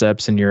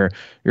triceps and your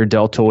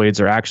deltoids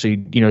are actually,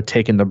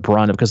 taking the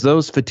brunt of, because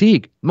those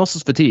fatigue,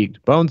 muscles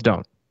fatigued, bones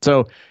don't.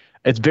 So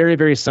it's very,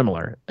 very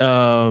similar.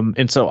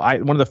 And so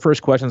one of the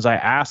first questions I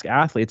ask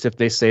athletes, if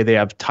they say they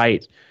have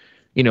tight,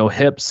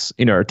 hips,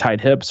 or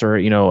tight hips, or,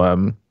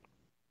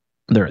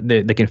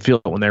 they can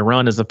feel it when they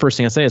run, is the first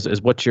thing I say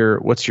is what's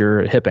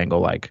your hip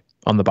angle like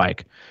on the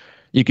bike?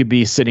 You could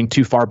be sitting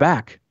too far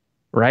back,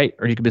 right?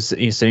 Or you could be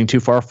sitting too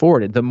far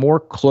forward. The more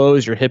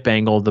close your hip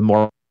angle, the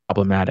more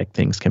problematic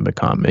things can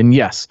become. And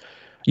yes,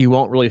 you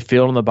won't really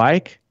feel it on the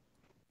bike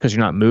because you're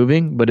not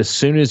moving, but as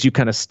soon as you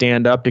kind of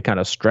stand up to kind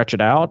of stretch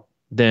it out,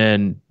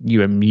 then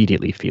you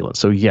immediately feel it.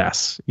 So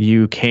yes,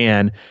 you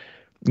can.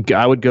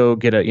 I would go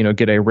get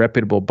a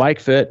reputable bike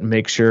fit and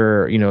make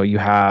sure, you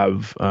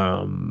have,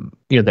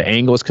 the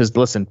angles. Cause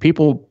listen,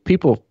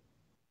 people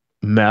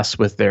mess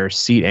with their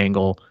seat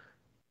angle,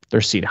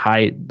 their seat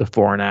height, the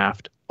fore and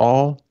aft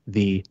all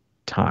the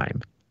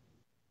time.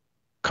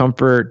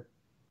 Comfort,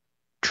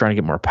 trying to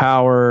get more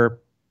power,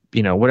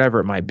 whatever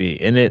it might be.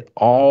 And it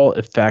all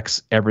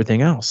affects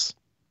everything else.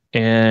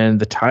 And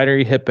the tighter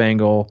your hip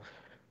angle,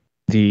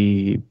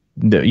 the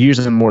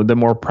the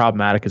more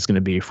problematic it's going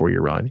to be for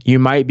your run. You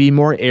might be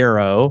more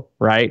aero,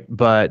 right?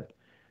 But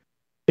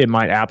it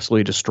might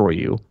absolutely destroy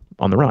you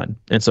on the run.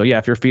 And so, yeah,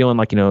 if you're feeling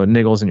like,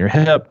 niggles in your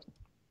hip,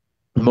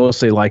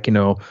 mostly like,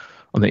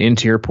 on the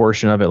interior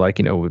portion of it, like,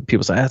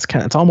 people say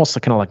it's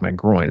almost kind of like my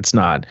groin. It's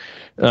not.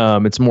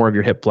 It's more of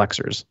your hip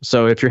flexors.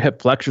 So if your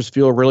hip flexors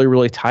feel really,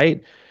 really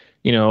tight,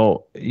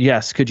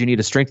 yes, could you need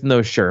to strengthen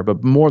those? Sure.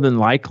 But more than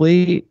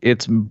likely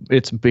it's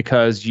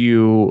because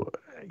your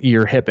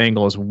hip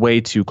angle is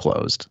way too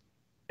closed.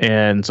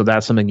 And so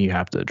that's something you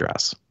have to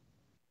address.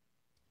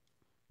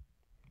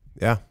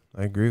 Yeah,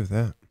 I agree with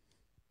that.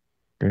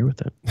 Agree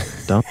with it.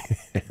 Don't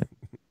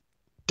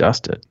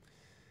dust it.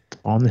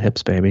 On the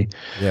hips, baby.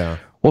 Yeah.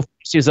 Well,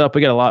 she's up.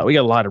 We got a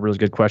lot of really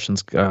good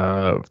questions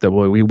that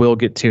we will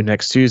get to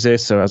next Tuesday.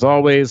 So as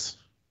always,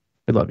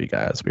 we love you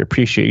guys. We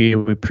appreciate you.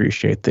 We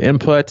appreciate the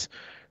input.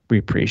 We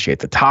appreciate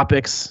the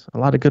topics. A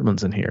lot of good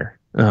ones in here.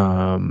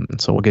 So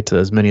we'll get to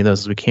as many of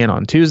those as we can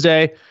on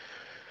Tuesday.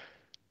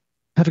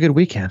 Have a good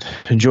weekend.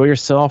 Enjoy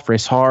yourself.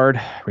 Race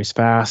hard. Race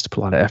fast.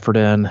 Put a lot of effort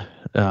in.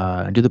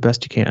 And do the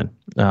best you can.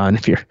 And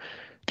if you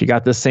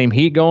got this same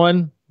heat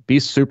going, be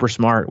super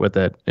smart with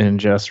it and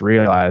just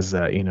realize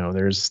that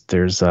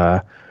there's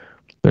a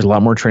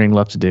lot more training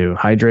left to do.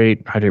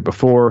 Hydrate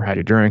before,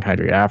 hydrate during,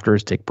 hydrate after.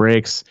 Take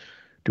breaks.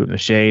 Do it in the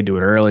shade. Do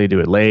it early.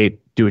 Do it late.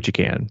 Do what you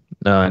can.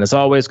 And as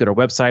always, go to our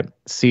website,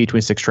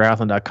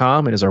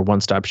 c26triathlon.com. It is our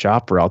one-stop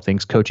shop for all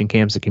things coaching,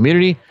 camps, and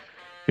community. If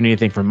you need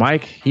anything from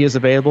Mike, he is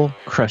available,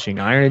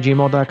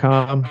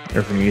 crushingiron@gmail.com. Or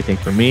if you need anything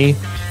from me,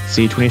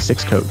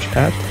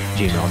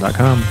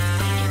 c26coach@gmail.com.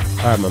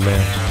 All right, my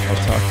man. I'll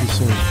talk to you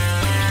soon. All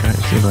right,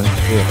 see you, buddy.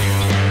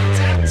 Yeah.